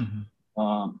 Mm-hmm.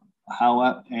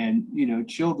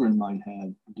 Children might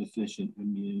have deficient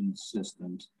immune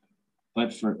systems,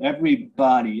 but for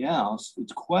everybody else,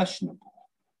 it's questionable.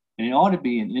 And it ought to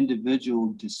be an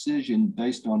individual decision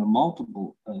based on a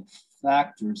multiple of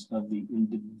factors of the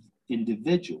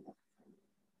individual.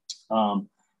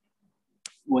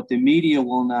 What the media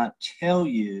will not tell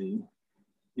you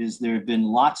is there have been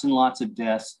lots and lots of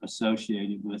deaths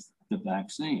associated with the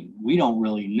vaccine. We don't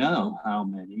really know how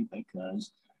many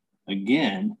because,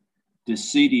 again, the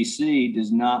CDC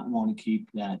does not want to keep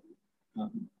that,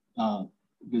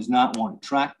 does not want to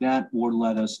track that or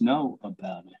let us know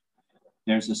about it.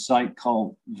 There's a site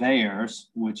called VAERS,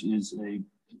 which is a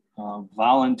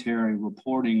voluntary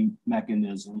reporting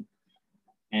mechanism.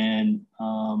 And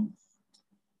a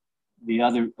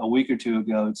week or two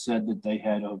ago, it said that they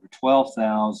had over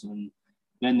 12,000.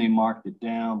 Then they marked it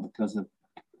down because of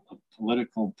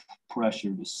political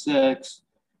pressure to 6.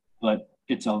 But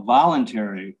it's a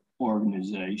voluntary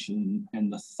organization.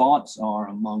 And the thoughts are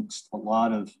amongst a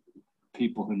lot of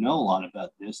people who know a lot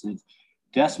about this is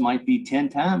deaths might be 10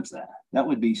 times that. That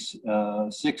would be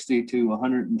 60 to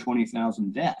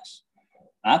 120,000 deaths.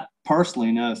 I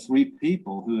personally know 3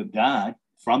 people who have died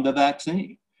from the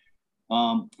vaccine.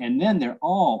 And then there are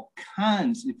all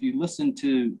kinds, if you listen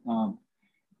to,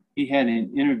 he had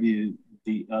an interview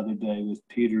the other day with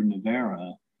Peter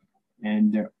Navarro,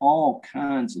 and there are all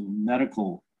kinds of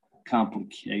medical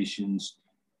complications,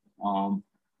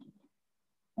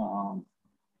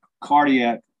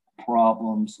 cardiac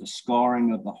problems, the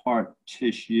scarring of the heart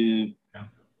tissue. Yeah.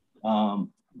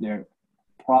 There are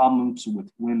problems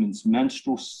with women's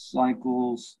menstrual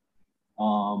cycles.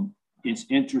 It's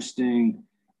interesting,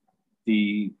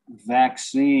 the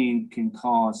vaccine can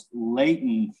cause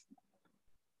latent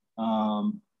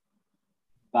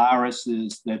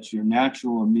viruses that your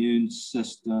natural immune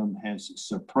system has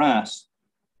suppressed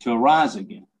to arise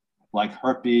again, like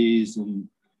herpes and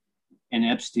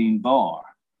Epstein-Barr.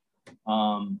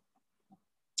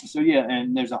 So yeah,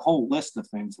 and there's a whole list of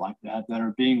things like that that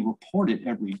are being reported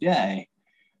every day.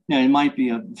 Now, it might be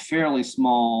a fairly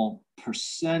small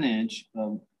percentage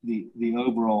of the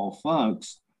overall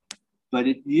folks, but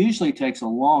it usually takes a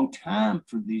long time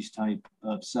for these type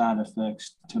of side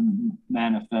effects to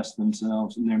manifest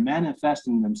themselves, and they're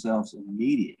manifesting themselves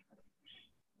immediately.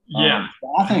 Yeah.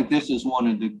 I think this is one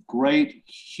of the great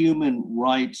human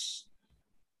rights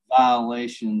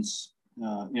violations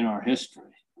in our history.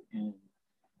 And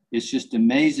it's just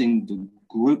amazing, the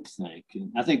groupthink.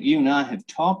 And I think you and I have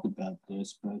talked about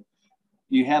this, but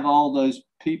you have all those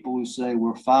people who say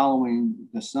we're following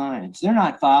the science. They're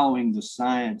not following the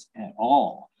science at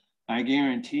all. I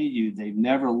guarantee you they've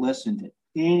never listened to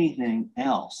anything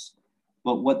else.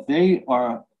 But what they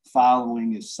are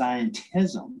following is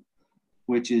scientism,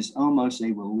 which is almost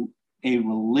a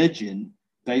religion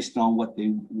based on what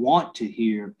they want to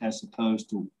hear, as opposed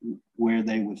to where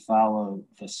they would follow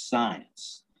the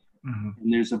science. Mm-hmm.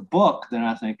 And there's a book that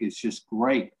I think is just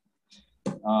great.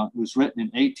 It was written in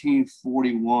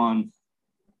 1841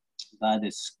 by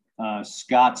this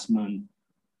Scotsman,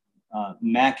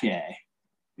 Mackay.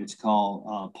 It's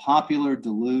called Popular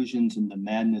Delusions and the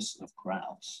Madness of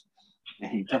Crowds.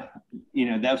 And he,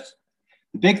 that's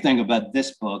the big thing about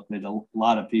this book that a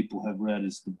lot of people have read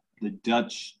is the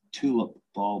Dutch tulip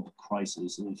bulb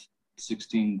crisis of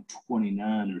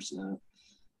 1629 or so.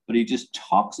 But he just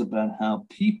talks about how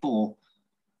people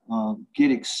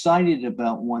get excited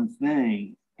about one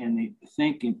thing and they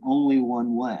think in only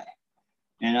one way.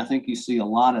 And I think you see a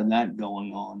lot of that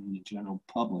going on in the general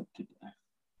public today.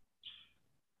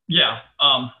 Yeah.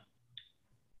 I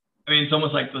mean, it's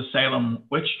almost like the Salem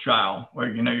witch trial where,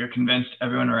 you're convinced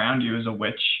everyone around you is a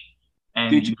witch. And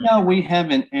did you know we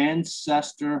have an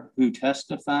ancestor who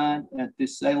testified at the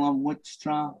Salem witch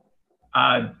trial?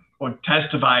 Or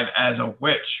testified as a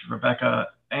witch, Rebecca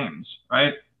Ames,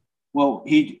 right? Well,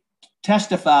 he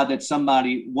testified that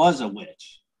somebody was a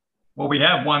witch. Well, we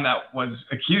have one that was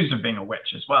accused of being a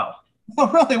witch as well. Oh,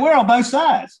 really? We're on both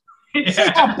sides. Yeah. See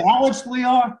how balanced we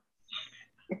are?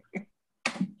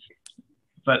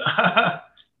 But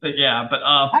yeah, but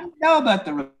I didn't know about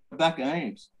the Rebecca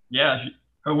Ames. Yeah,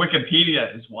 her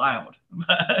Wikipedia is wild.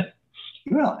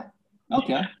 Really?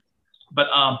 Okay. But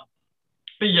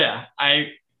yeah,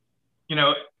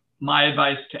 my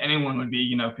advice to anyone would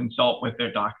be, consult with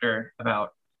their doctor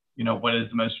about, what is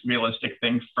the most realistic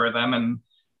thing for them, and,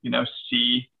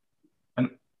 see, and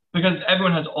because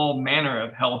everyone has all manner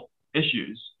of health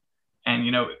issues, and,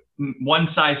 one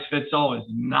size fits all is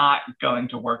not going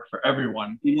to work for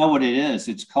everyone. You know what it is?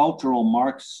 It's cultural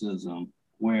Marxism,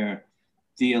 where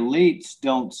the elites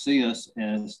don't see us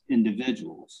as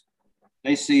individuals.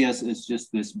 They see us as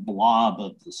just this blob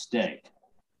of the state.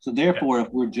 So therefore, if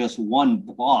we're just one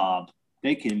blob,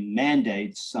 they can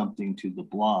mandate something to the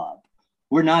blob.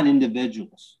 We're not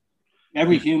individuals.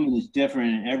 Every human is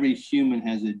different, and every human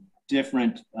has a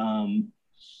different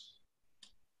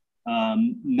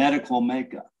medical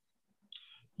makeup.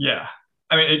 Yeah.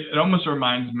 I mean, it almost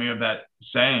reminds me of that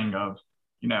saying of,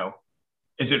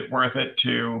 is it worth it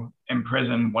to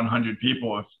imprison 100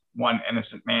 people if one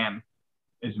innocent man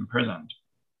is imprisoned?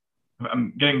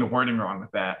 I'm getting the wording wrong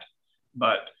with that.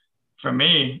 But for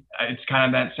me, it's kind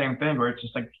of that same thing where it's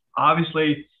just like,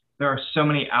 obviously, there are so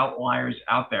many outliers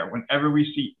out there. Whenever we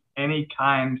see any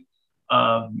kind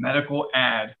of medical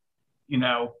ad, in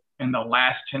the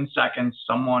last 10 seconds,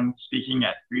 someone speaking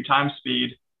at 3 times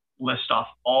speed list off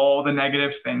all the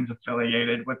negative things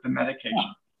affiliated with the medication.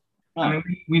 Yeah. I mean,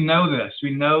 we know this.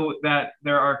 We know that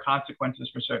there are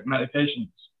consequences for certain medications.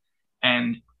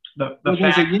 And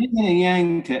there's a yin and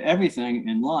yang to everything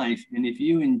in life. And if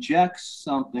you inject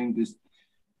something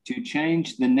to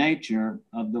change the nature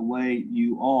of the way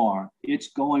you are, it's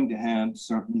going to have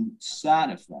certain side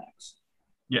effects.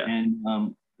 Yeah.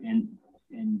 And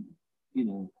you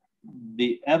know,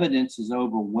 the evidence is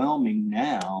overwhelming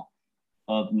now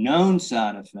of known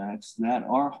side effects that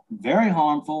are very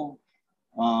harmful,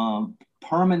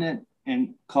 permanent,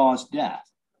 and cause death.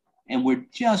 And we're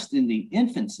just in the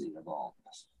infancy of all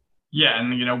this. Yeah,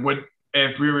 and you know,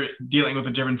 if we were dealing with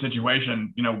a different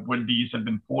situation, you know, would these have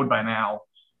been pulled by now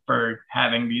for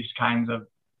having these kinds of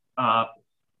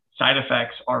side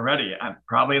effects already?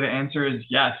 Probably the answer is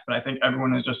yes, but I think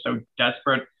everyone is just so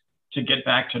desperate to get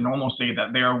back to normalcy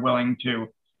that they are willing to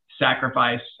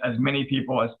sacrifice as many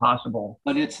people as possible.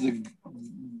 But it's the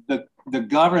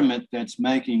government that's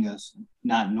making us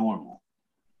not normal,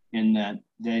 in that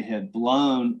they have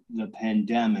blown the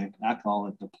pandemic, I call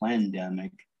it the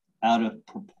plandemic, out of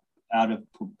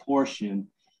proportion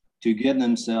to give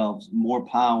themselves more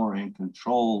power and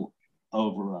control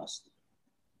over us.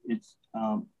 It's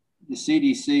the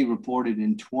CDC reported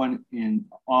in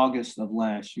August of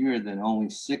last year that only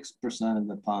 6% of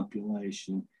the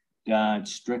population died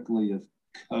strictly of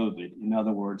COVID. In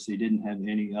other words, they didn't have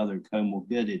any other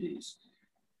comorbidities.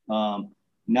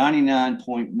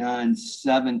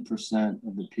 99.97%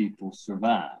 of the people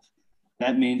survive.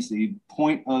 That means the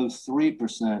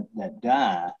 0.03% that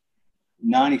die,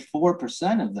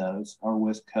 94% of those are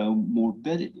with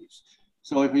comorbidities.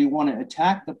 So if you want to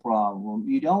attack the problem,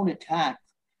 you don't attack,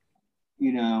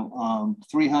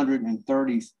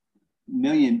 330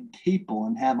 million people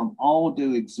and have them all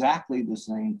do exactly the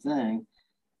same thing.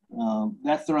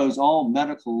 That throws all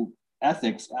medical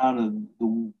ethics out of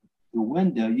the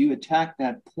window. You attack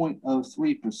that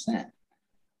 0.03%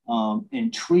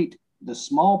 and treat the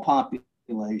small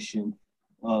population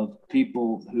of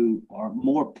people who are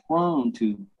more prone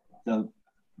to the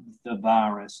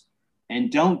virus,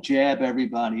 and don't jab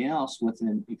everybody else with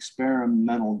an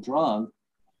experimental drug,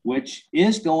 which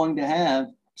is going to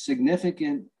have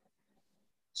significant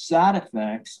side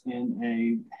effects in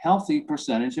a healthy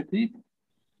percentage of people.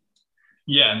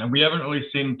 Yeah, and we haven't really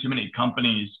seen too many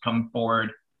companies come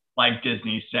forward like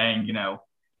Disney saying,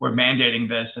 we're mandating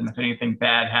this, and if anything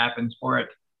bad happens for it,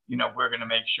 we're going to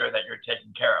make sure that you're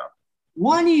taken care of.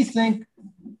 Why do you think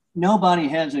nobody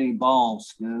has any balls,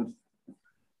 Stu?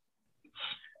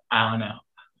 I don't know.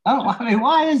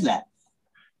 Why is that?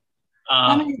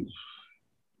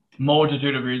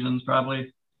 Multitude of reasons,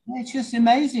 probably. It's just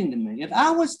amazing to me. If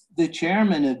I was the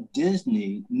chairman of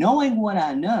Disney, knowing what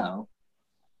I know,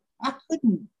 I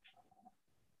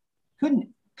couldn't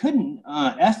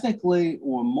ethically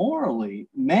or morally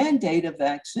mandate a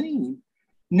vaccine,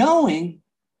 knowing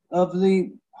of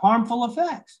the harmful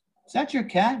effects. Is that your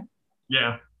cat?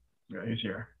 Yeah, he's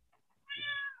here.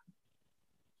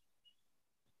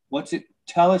 What's it?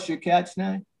 Tell us your cat's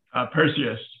name.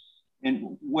 Perseus.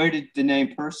 And where did the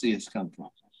name Perseus come from?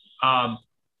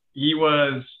 He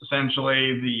was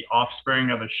essentially the offspring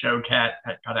of a show cat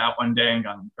that got out one day and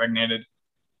got impregnated.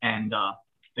 And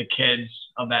the kids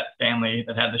of that family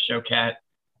that had the show cat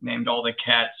named all the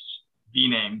cats V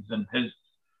names. And his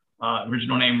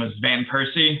original name was Van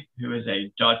Persie, who is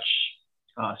a Dutch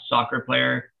soccer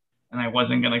player. And I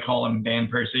wasn't going to call him Van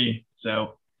Persie,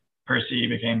 so Percy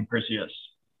became Perseus.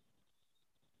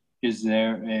 Is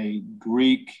there a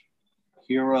Greek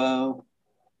hero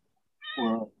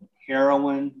or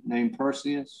heroine named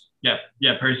Perseus? Yeah,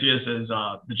 Perseus is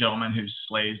the gentleman who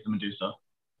slays the Medusa.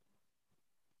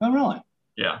 Oh, really?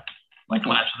 Yeah, like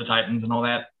Clash of the Titans and all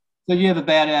that. So you have a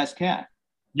badass cat?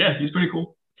 Yeah, he's pretty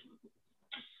cool.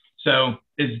 So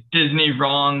is Disney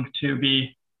wrong to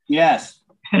be? Yes.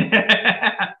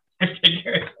 I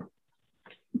figured.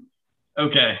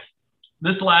 Okay,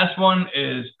 this last one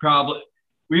is probably,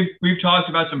 we've talked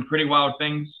about some pretty wild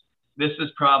things. This is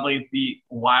probably the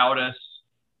wildest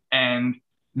and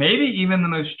maybe even the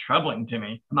most troubling to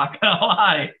me. I'm not gonna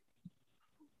lie.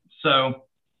 So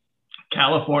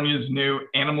California's new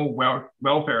animal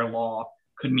welfare law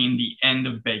could mean the end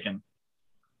of bacon.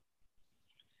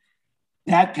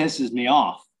 That pisses me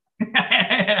off.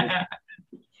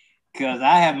 Because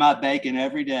I have my bacon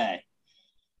every day.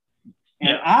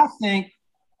 And I think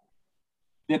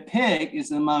the pig is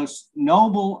the most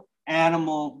noble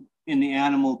animal in the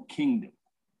animal kingdom,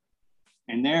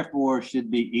 and therefore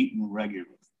should be eaten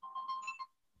regularly.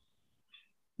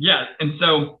 Yeah, and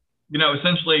so,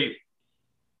 essentially,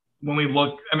 when we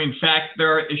look,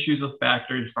 there are issues with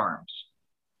factory farms.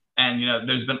 And,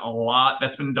 there's been a lot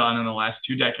that's been done in the last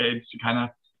 2 decades to kind of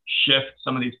shift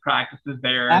some of these practices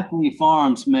there. Factory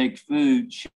farms make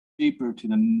food cheaper to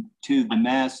the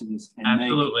masses and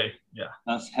Absolutely. make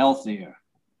us healthier.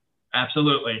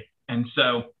 Absolutely. And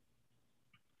so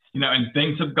And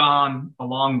things have gone a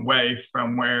long way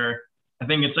from where I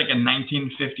think it's like in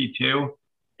 1952,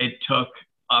 it took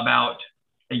about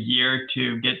a year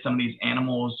to get some of these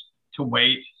animals to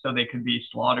weight so they could be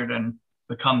slaughtered and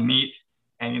become meat.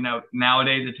 And,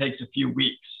 nowadays it takes a few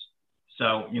weeks.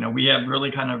 So, we have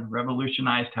really kind of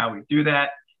revolutionized how we do that.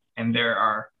 And there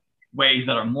are ways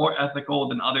that are more ethical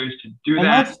than others to do and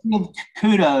that. Let's give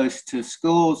kudos to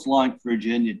schools like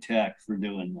Virginia Tech for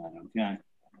doing that, okay?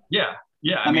 Yeah.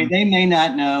 I mean, they may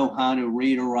not know how to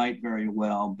read or write very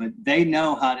well, but they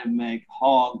know how to make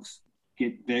hogs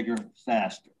get bigger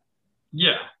faster.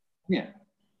 Yeah. Yeah.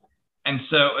 And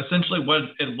so essentially what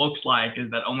it looks like is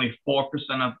that only 4%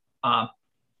 of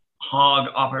hog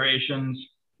operations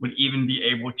would even be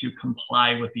able to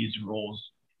comply with these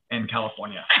rules in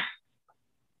California.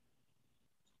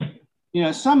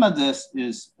 Some of this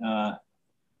is a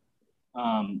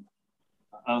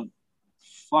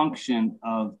function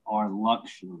of our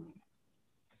luxury,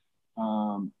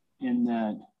 in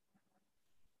that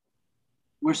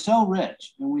we're so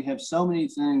rich and we have so many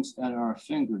things at our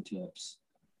fingertips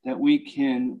that we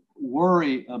can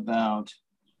worry about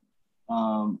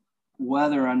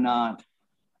whether or not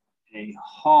a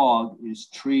hog is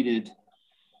treated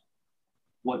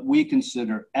what we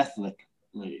consider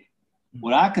ethically.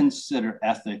 What I consider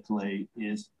ethically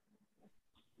is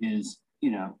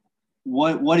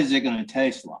what is it going to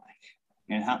taste like,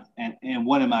 and how and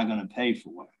what am I going to pay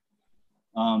for it?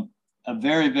 A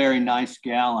very, very nice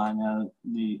gal I know,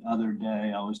 the other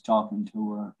day I was talking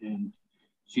to her, and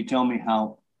she told me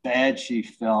how bad she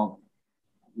felt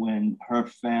when her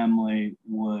family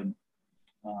would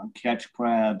catch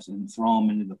crabs and throw them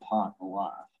into the pot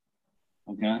alive.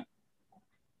 Okay,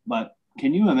 but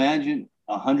can you imagine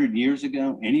 100 years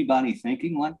ago anybody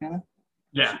thinking like that?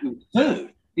 Yeah,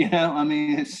 food. I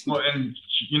mean, it's and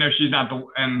she's not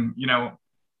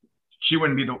she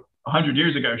wouldn't be 100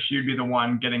 years ago. She would be the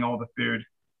one getting all the food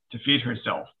to feed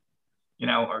herself,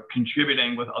 or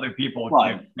contributing with other people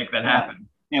to make that happen.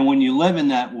 And when you live in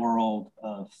that world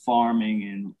of farming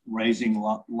and raising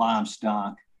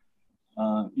livestock,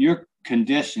 you're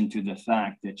conditioned to the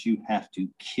fact that you have to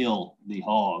kill the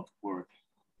hog or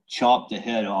chop the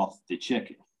head off the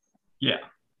chicken. Yeah.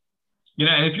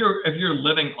 And if you're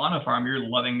living on a farm, you're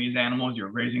loving these animals,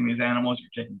 you're raising these animals,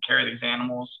 you're taking care of these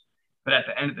animals. But at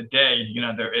the end of the day,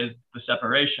 there is the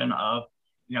separation of,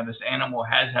 this animal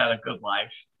has had a good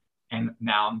life and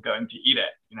now I'm going to eat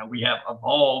it. We have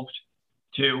evolved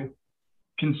to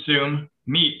consume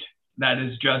meat. That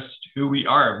is just who we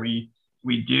are. We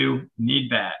do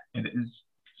need that. It is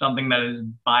something that is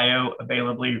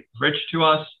bioavailably rich to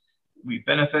us. We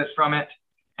benefit from it.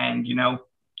 And,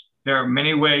 there are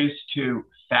many ways to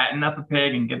fatten up a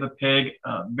pig and give a pig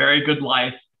a very good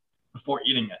life before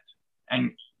eating it.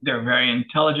 And they're very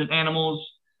intelligent animals,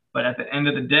 but at the end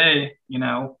of the day,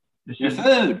 they're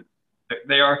food.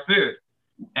 They are food.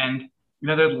 And,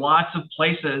 there's lots of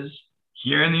places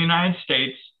here in the United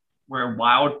States where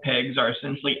wild pigs are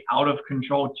essentially out of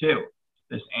control too.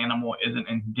 This animal isn't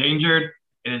endangered.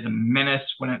 It is a menace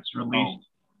when it's released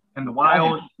in the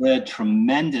wild. Spread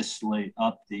tremendously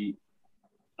up the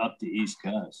East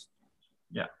Coast.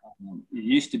 Yeah. It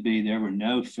used to be there were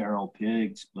no feral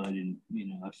pigs, but in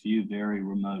a few very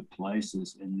remote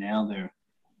places, and now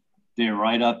they're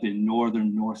right up in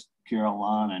northern North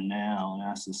Carolina now, and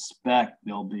I suspect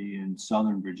they'll be in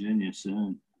Southern Virginia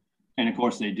soon. And of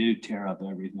course, they do tear up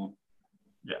everything.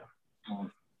 Yeah.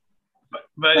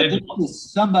 But this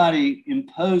is somebody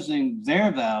imposing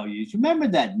their values. Remember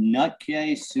that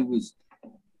nutcase who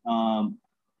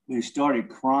started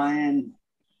crying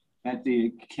at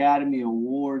the Academy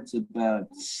Awards about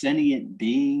sentient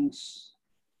beings?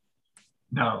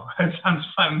 No, that sounds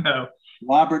fun though.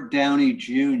 Robert Downey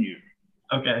Jr.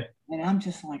 Okay. And I'm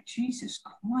just like, Jesus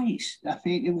Christ. I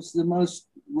mean, it was the most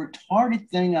retarded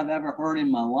thing I've ever heard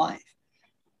in my life.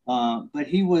 But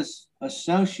he was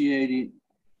associating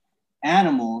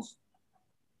animals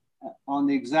on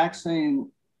the exact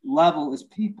same level as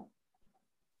people.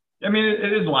 I mean,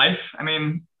 it is life. I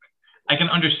mean, I can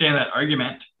understand that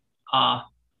argument.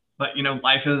 But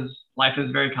life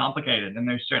is very complicated, and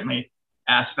there's certainly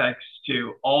aspects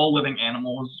to all living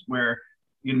animals where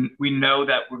we know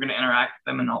that we're going to interact with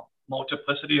them in a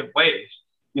multiplicity of ways.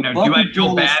 Do I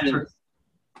feel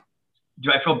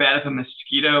bad if a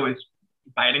mosquito is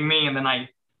biting me and then I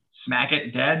smack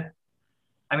it dead?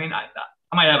 I mean, I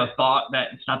might have a thought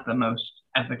that it's not the most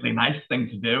ethically nice thing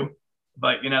to do,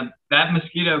 but that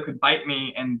mosquito could bite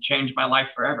me and change my life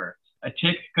forever. A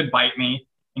tick could bite me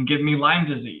and give me Lyme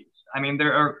disease.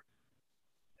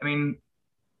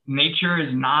 Nature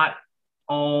is not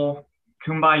all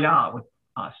kumbaya with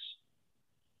us.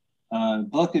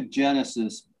 Book of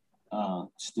Genesis,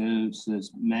 Stu,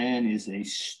 says man is a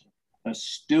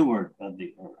steward of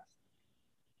the earth.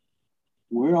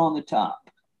 We're on the top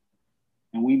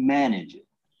and we manage it.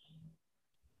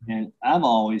 And I've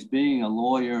always, being a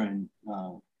lawyer and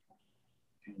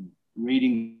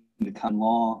reading the common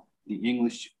law, the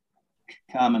English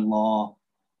common law,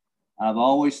 I've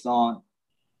always thought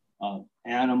of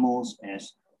animals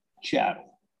as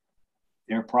chattel.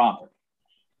 They're property.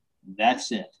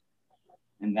 That's it.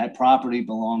 And that property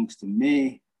belongs to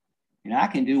me. And I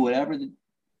can do whatever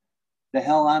the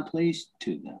hell I please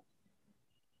to them.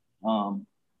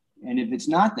 And if it's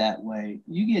not that way,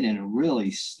 you get in a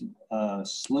really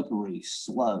slippery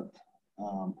slope.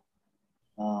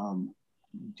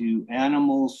 Do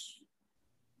animals,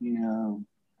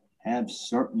 have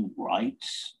certain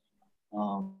rights,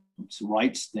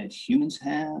 rights that humans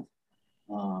have?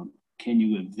 Can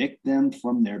you evict them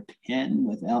from their pen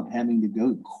without having to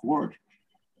go to court?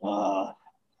 Are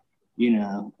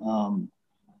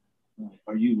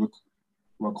you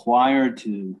required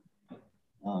to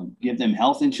give them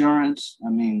health insurance? I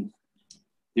mean,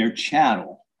 they're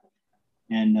chattel.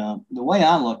 And the way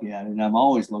I look at it, and I've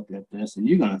always looked at this, and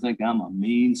you're going to think I'm a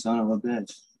mean son of a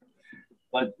bitch,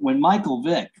 but when Michael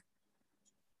Vick,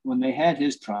 when they had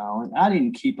his trial, and I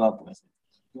didn't keep up with it,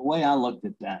 the way I looked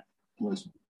at that was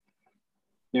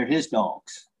they're his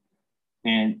dogs.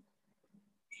 And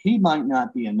he might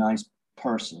not be a nice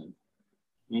person,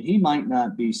 and he might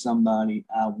not be somebody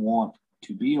I want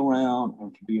to be around or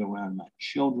to be around my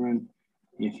children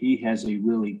if he has a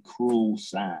really cruel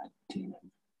side to him.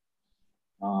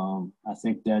 I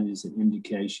think that is an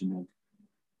indication of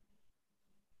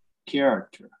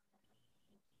character.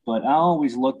 But I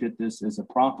always looked at this as a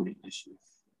property issue.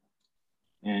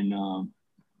 And,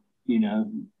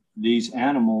 these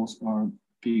animals are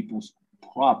people's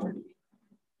property.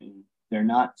 They're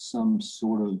not some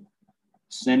sort of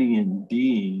sentient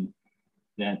being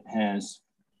that has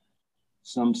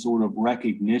some sort of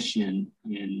recognition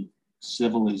in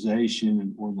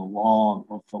civilization or the law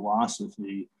or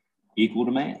philosophy equal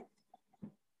to man.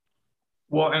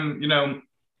 Well, and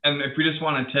if we just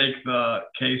want to take the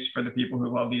case for the people who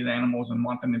love these animals and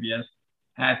want them to be as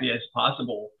happy as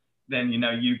possible, then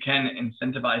you can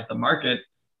incentivize the market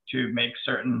to make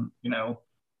certain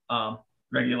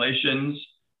regulations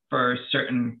for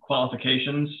certain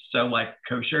qualifications. So like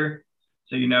kosher.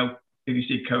 So if you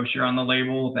see kosher on the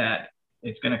label, that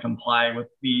it's going to comply with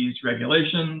these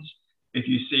regulations. If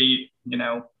you see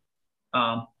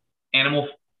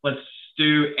let's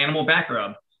do animal back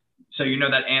rub. So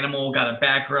that animal got a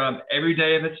back rub every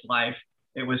day of its life.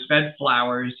 It was fed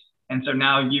flowers. And so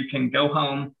now you can go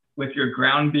home with your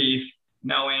ground beef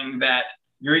knowing that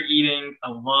you're eating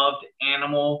a loved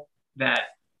animal that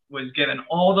was given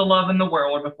all the love in the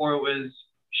world before it was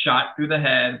shot through the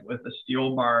head with a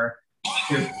steel bar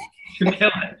to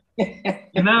kill it.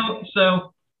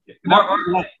 So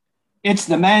it's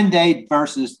the mandate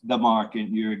versus the market.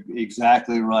 You're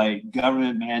exactly right.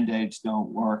 Government mandates don't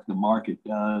work. The market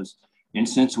does. And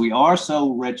since we are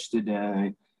so rich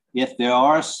today, if there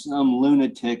are some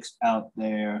lunatics out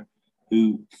there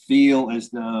who feel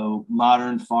as though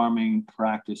modern farming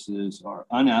practices are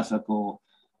unethical,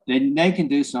 then they can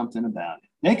do something about it.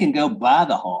 They can go buy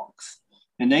the hogs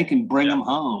and they can bring them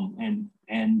home and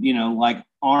like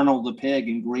Arnold the pig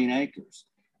in Green Acres.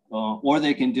 Or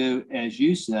they can do, as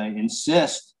you say,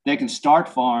 insist. They can start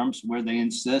farms where they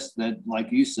insist that,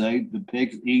 like you say, the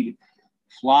pigs eat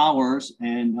flowers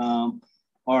and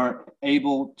are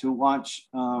able to watch.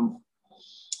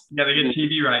 They get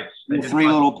TV rights. The Three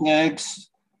Little Pigs,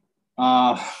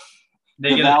 the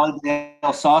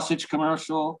Valleydale sausage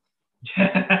commercial,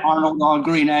 Arnold on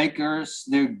Green Acres.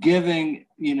 They're giving,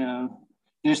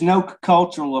 there's no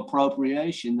cultural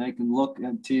appropriation. They can look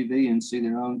at TV and see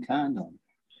their own kind of.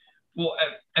 Well,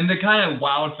 and the kind of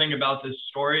wild thing about this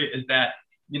story is that,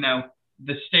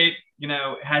 the state,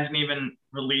 hasn't even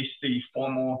released the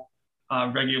formal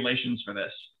regulations for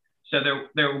this. So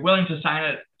they're willing to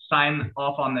sign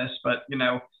off on this, but,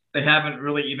 they haven't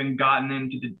really even gotten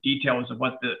into the details of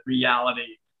what the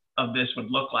reality of this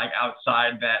would look like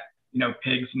outside that,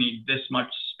 pigs need this much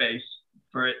space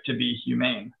for it to be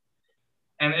humane.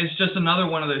 And it's just another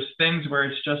one of those things where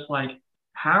it's just like,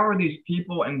 how are these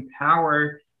people in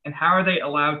power and how are they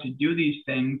allowed to do these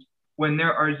things when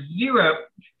there's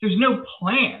no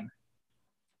plan?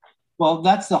 Well,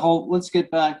 that's the whole, let's get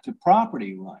back to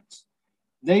property rights.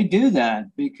 They do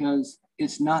that because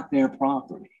it's not their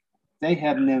property. They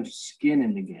have no skin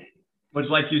in the game. Which,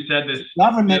 like you said, this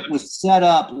government was set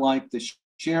up like the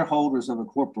shareholders of a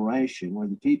corporation where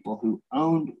the people who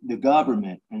owned the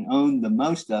government and owned the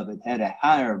most of it had a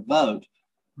higher vote,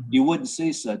 you wouldn't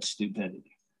see such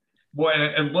stupidity. Boy,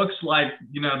 it looks like,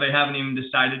 they haven't even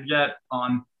decided yet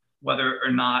on whether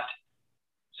or not.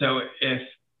 So if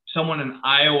someone in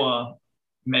Iowa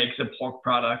makes a pork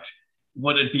product,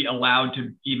 would it be allowed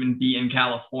to even be in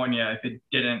California if it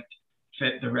didn't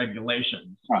fit the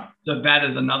regulations? Right. So that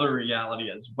is another reality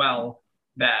as well,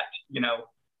 that,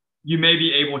 you may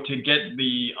be able to get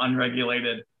the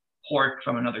unregulated pork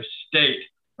from another state,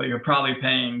 but you're probably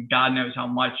paying God knows how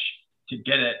much to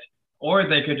get it. Or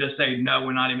they could just say, no,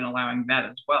 we're not even allowing that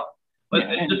as well. But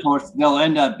yeah, and of course, they'll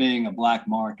end up being a black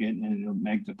market, and it'll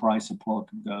make the price of pork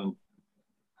go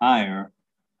higher.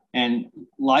 And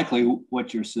likely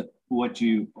what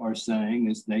you are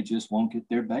saying is they just won't get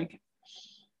their bacon.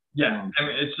 Yeah, I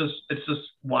mean, it's just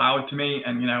wild to me.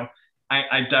 And,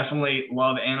 I definitely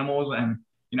love animals. And,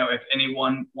 if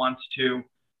anyone wants to,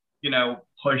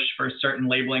 push for certain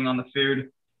labeling on the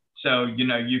food, so,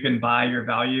 you can buy your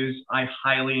values, I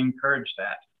highly encourage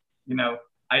that.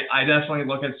 I definitely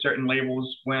look at certain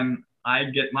labels when I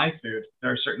get my food.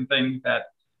 There are certain things that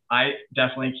I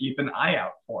definitely keep an eye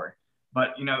out for.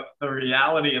 But, the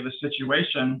reality of the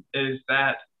situation is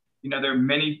that, there are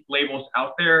many labels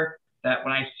out there that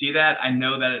when I see that, I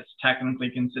know that it's technically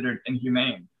considered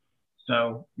inhumane.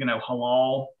 So,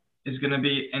 halal is going to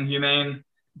be inhumane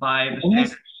by the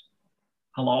standards.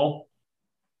 Halal.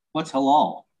 What's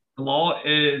halal? Halal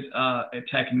is a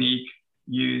technique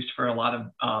used for a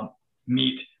lot of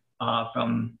meat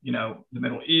from, the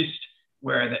Middle East,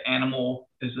 where the animal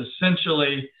is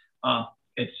essentially,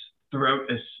 its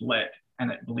throat is slit and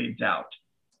it bleeds out.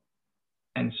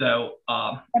 And so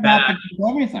that happens to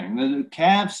everything. The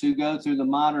calves who go through the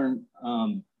modern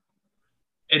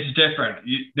it's different.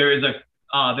 There is a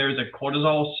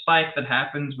cortisol spike that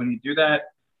happens when you do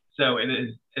that. So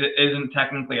it isn't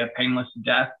technically a painless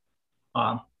death.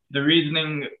 The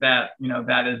reasoning that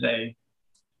that is a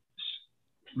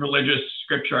religious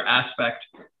scripture aspect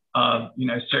of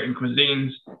certain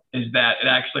cuisines is that it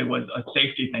actually was a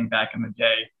safety thing back in the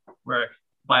day, where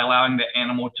by allowing the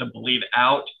animal to bleed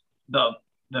out,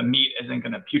 the meat isn't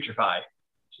going to putrefy.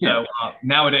 So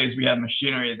nowadays we have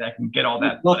machinery that can get all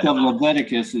that. The book of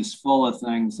Leviticus is full of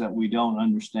things that we don't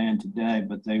understand today,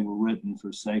 but they were written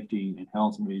for safety and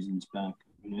health reasons back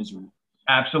in Israel.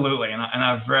 Absolutely, and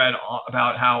I've read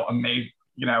about how amazing,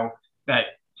 that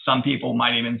some people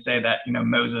might even say that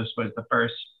Moses was the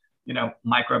first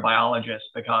microbiologist,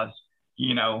 because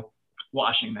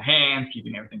washing the hands,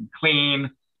 keeping everything clean,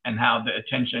 and how the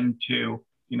attention to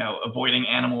avoiding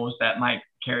animals that might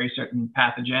carry certain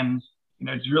pathogens.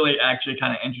 It's really actually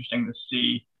kind of interesting to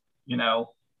see, the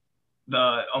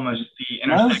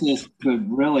intersection. Moses could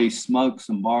really smoke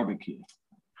some barbecue.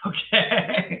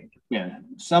 Okay. Yeah,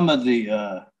 some of the.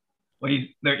 Well, you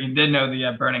did know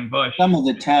the burning bush. Some of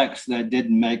the texts that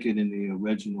didn't make it in the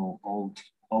original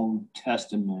Old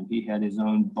Testament, he had his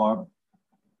own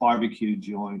barbecue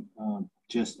joint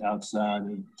just outside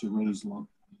of Jerusalem.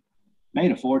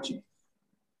 Made a fortune.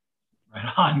 Right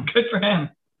on. Good for him.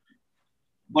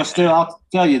 But still, I'll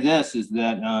tell you this, is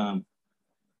that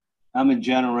I'm a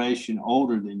generation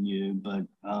older than you, but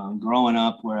growing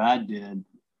up where I did,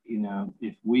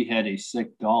 if we had a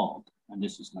sick dog, and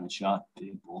this is going to shock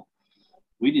people,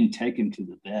 we didn't take him to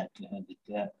the vet to have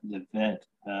the vet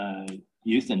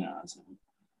euthanize him.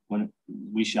 When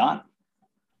we shot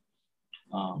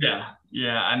him.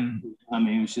 Yeah. And I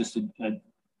mean, it was just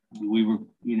we were,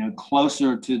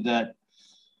 closer to that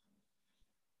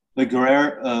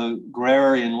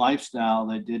agrarian lifestyle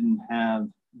that didn't have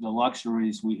the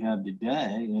luxuries we have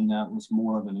today, and that was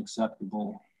more of an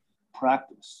acceptable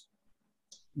practice.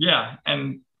 Yeah,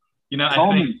 and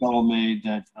Coleman told me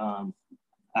that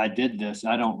I did this.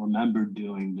 I don't remember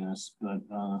doing this, but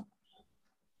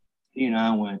he and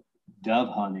I went dove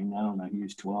hunting. I don't know. He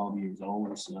was 12 years old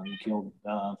or so. He killed a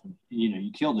dove. And,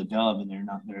 you kill the dove and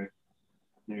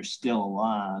they're still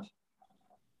alive.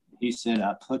 He said,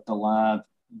 I put the live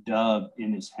dove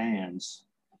in his hands,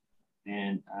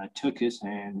 and I took his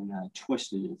hand and I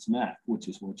twisted its neck, which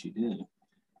is what you do.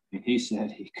 And he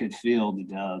said he could feel the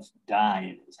dove die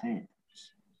in his hand.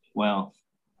 Well,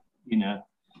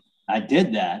 I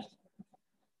did that.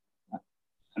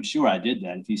 I'm sure I did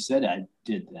that. If he said I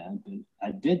did that, but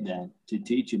I did that to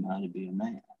teach him how to be a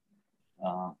man.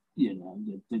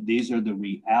 These are the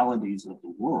realities of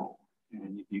the world.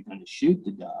 And if you're going to shoot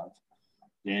the dove,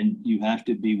 then you have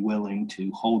to be willing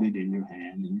to hold it in your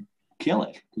hand and kill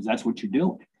it, because that's what you're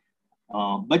doing.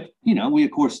 But we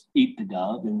of course eat the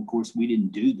dove, and of course we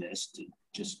didn't do this to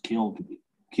just kill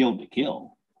to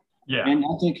kill. Yeah. And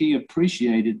I think he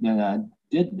appreciated that I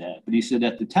did that. But he said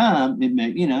at the time, it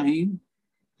made,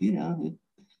 it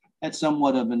had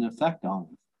somewhat of an effect on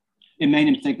him. It made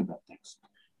him think about things.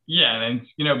 Yeah. And,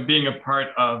 being a part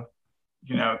of,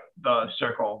 the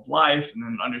circle of life, and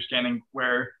then understanding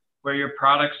where your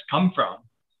products come from,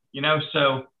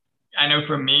 so I know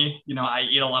for me, I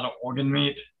eat a lot of organ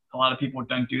meat. A lot of people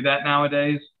don't do that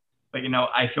nowadays, but,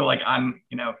 I feel like I'm,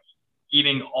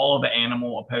 eating all of the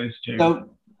animal opposed to. So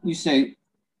you say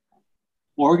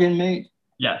organ meat?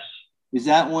 Yes. Is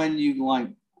that when you like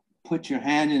put your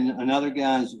hand in another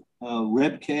guy's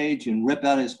rib cage and rip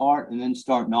out his heart and then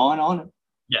start gnawing on it?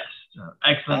 Yes.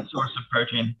 Excellent source of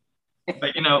protein.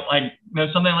 But,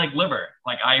 something like liver,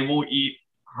 like I will eat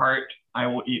heart, I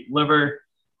will eat liver.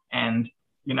 And,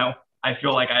 I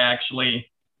feel like I actually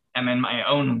am in my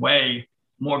own way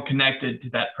more connected to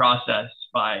that process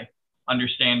by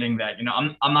understanding that,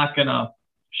 I'm not going to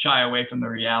shy away from the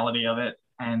reality of it.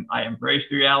 And I embrace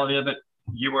the reality of it.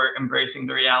 You were embracing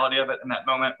the reality of it in that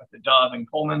moment with the Dove and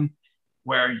Coleman,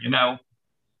 where,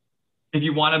 if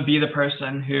you want to be the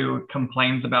person who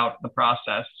complains about the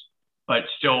process, but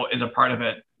still is a part of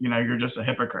it, you're just a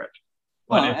hypocrite.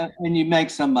 And you make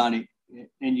somebody,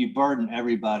 and you burden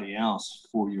everybody else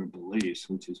for your beliefs,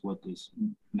 which is what this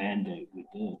mandate would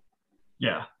do.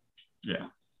 Yeah. Yeah.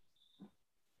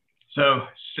 So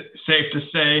safe to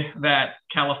say that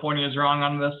California is wrong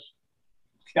on this?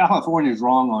 California is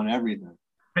wrong on everything.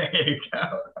 There you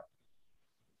go.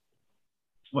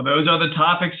 Well, those are the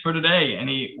topics for today.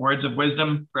 Any words of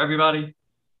wisdom for everybody?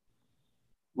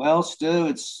 Well, Stu,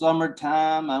 it's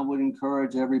summertime. I would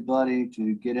encourage everybody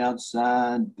to get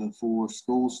outside before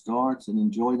school starts and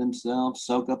enjoy themselves,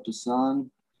 soak up the sun,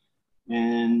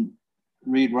 and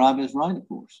read Rob is Right, of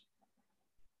course.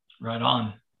 Right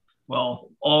on. Well,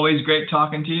 always great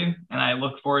talking to you, and I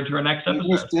look forward to our next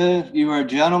episode. Stu, you are a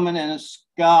gentleman and a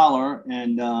scholar,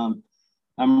 and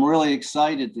I'm really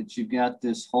excited that you've got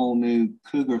this whole new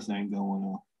cougar thing going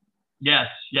on. Yes.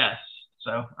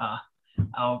 So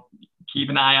I'll keep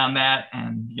an eye on that.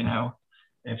 And,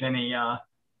 if any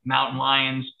mountain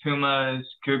lions, pumas,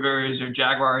 cougars, or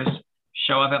jaguars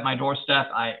show up at my doorstep,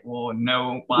 I will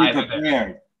know why they're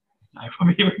there. I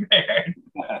will be prepared.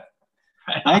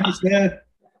 Thank you, Stu.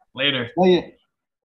 Later. See you.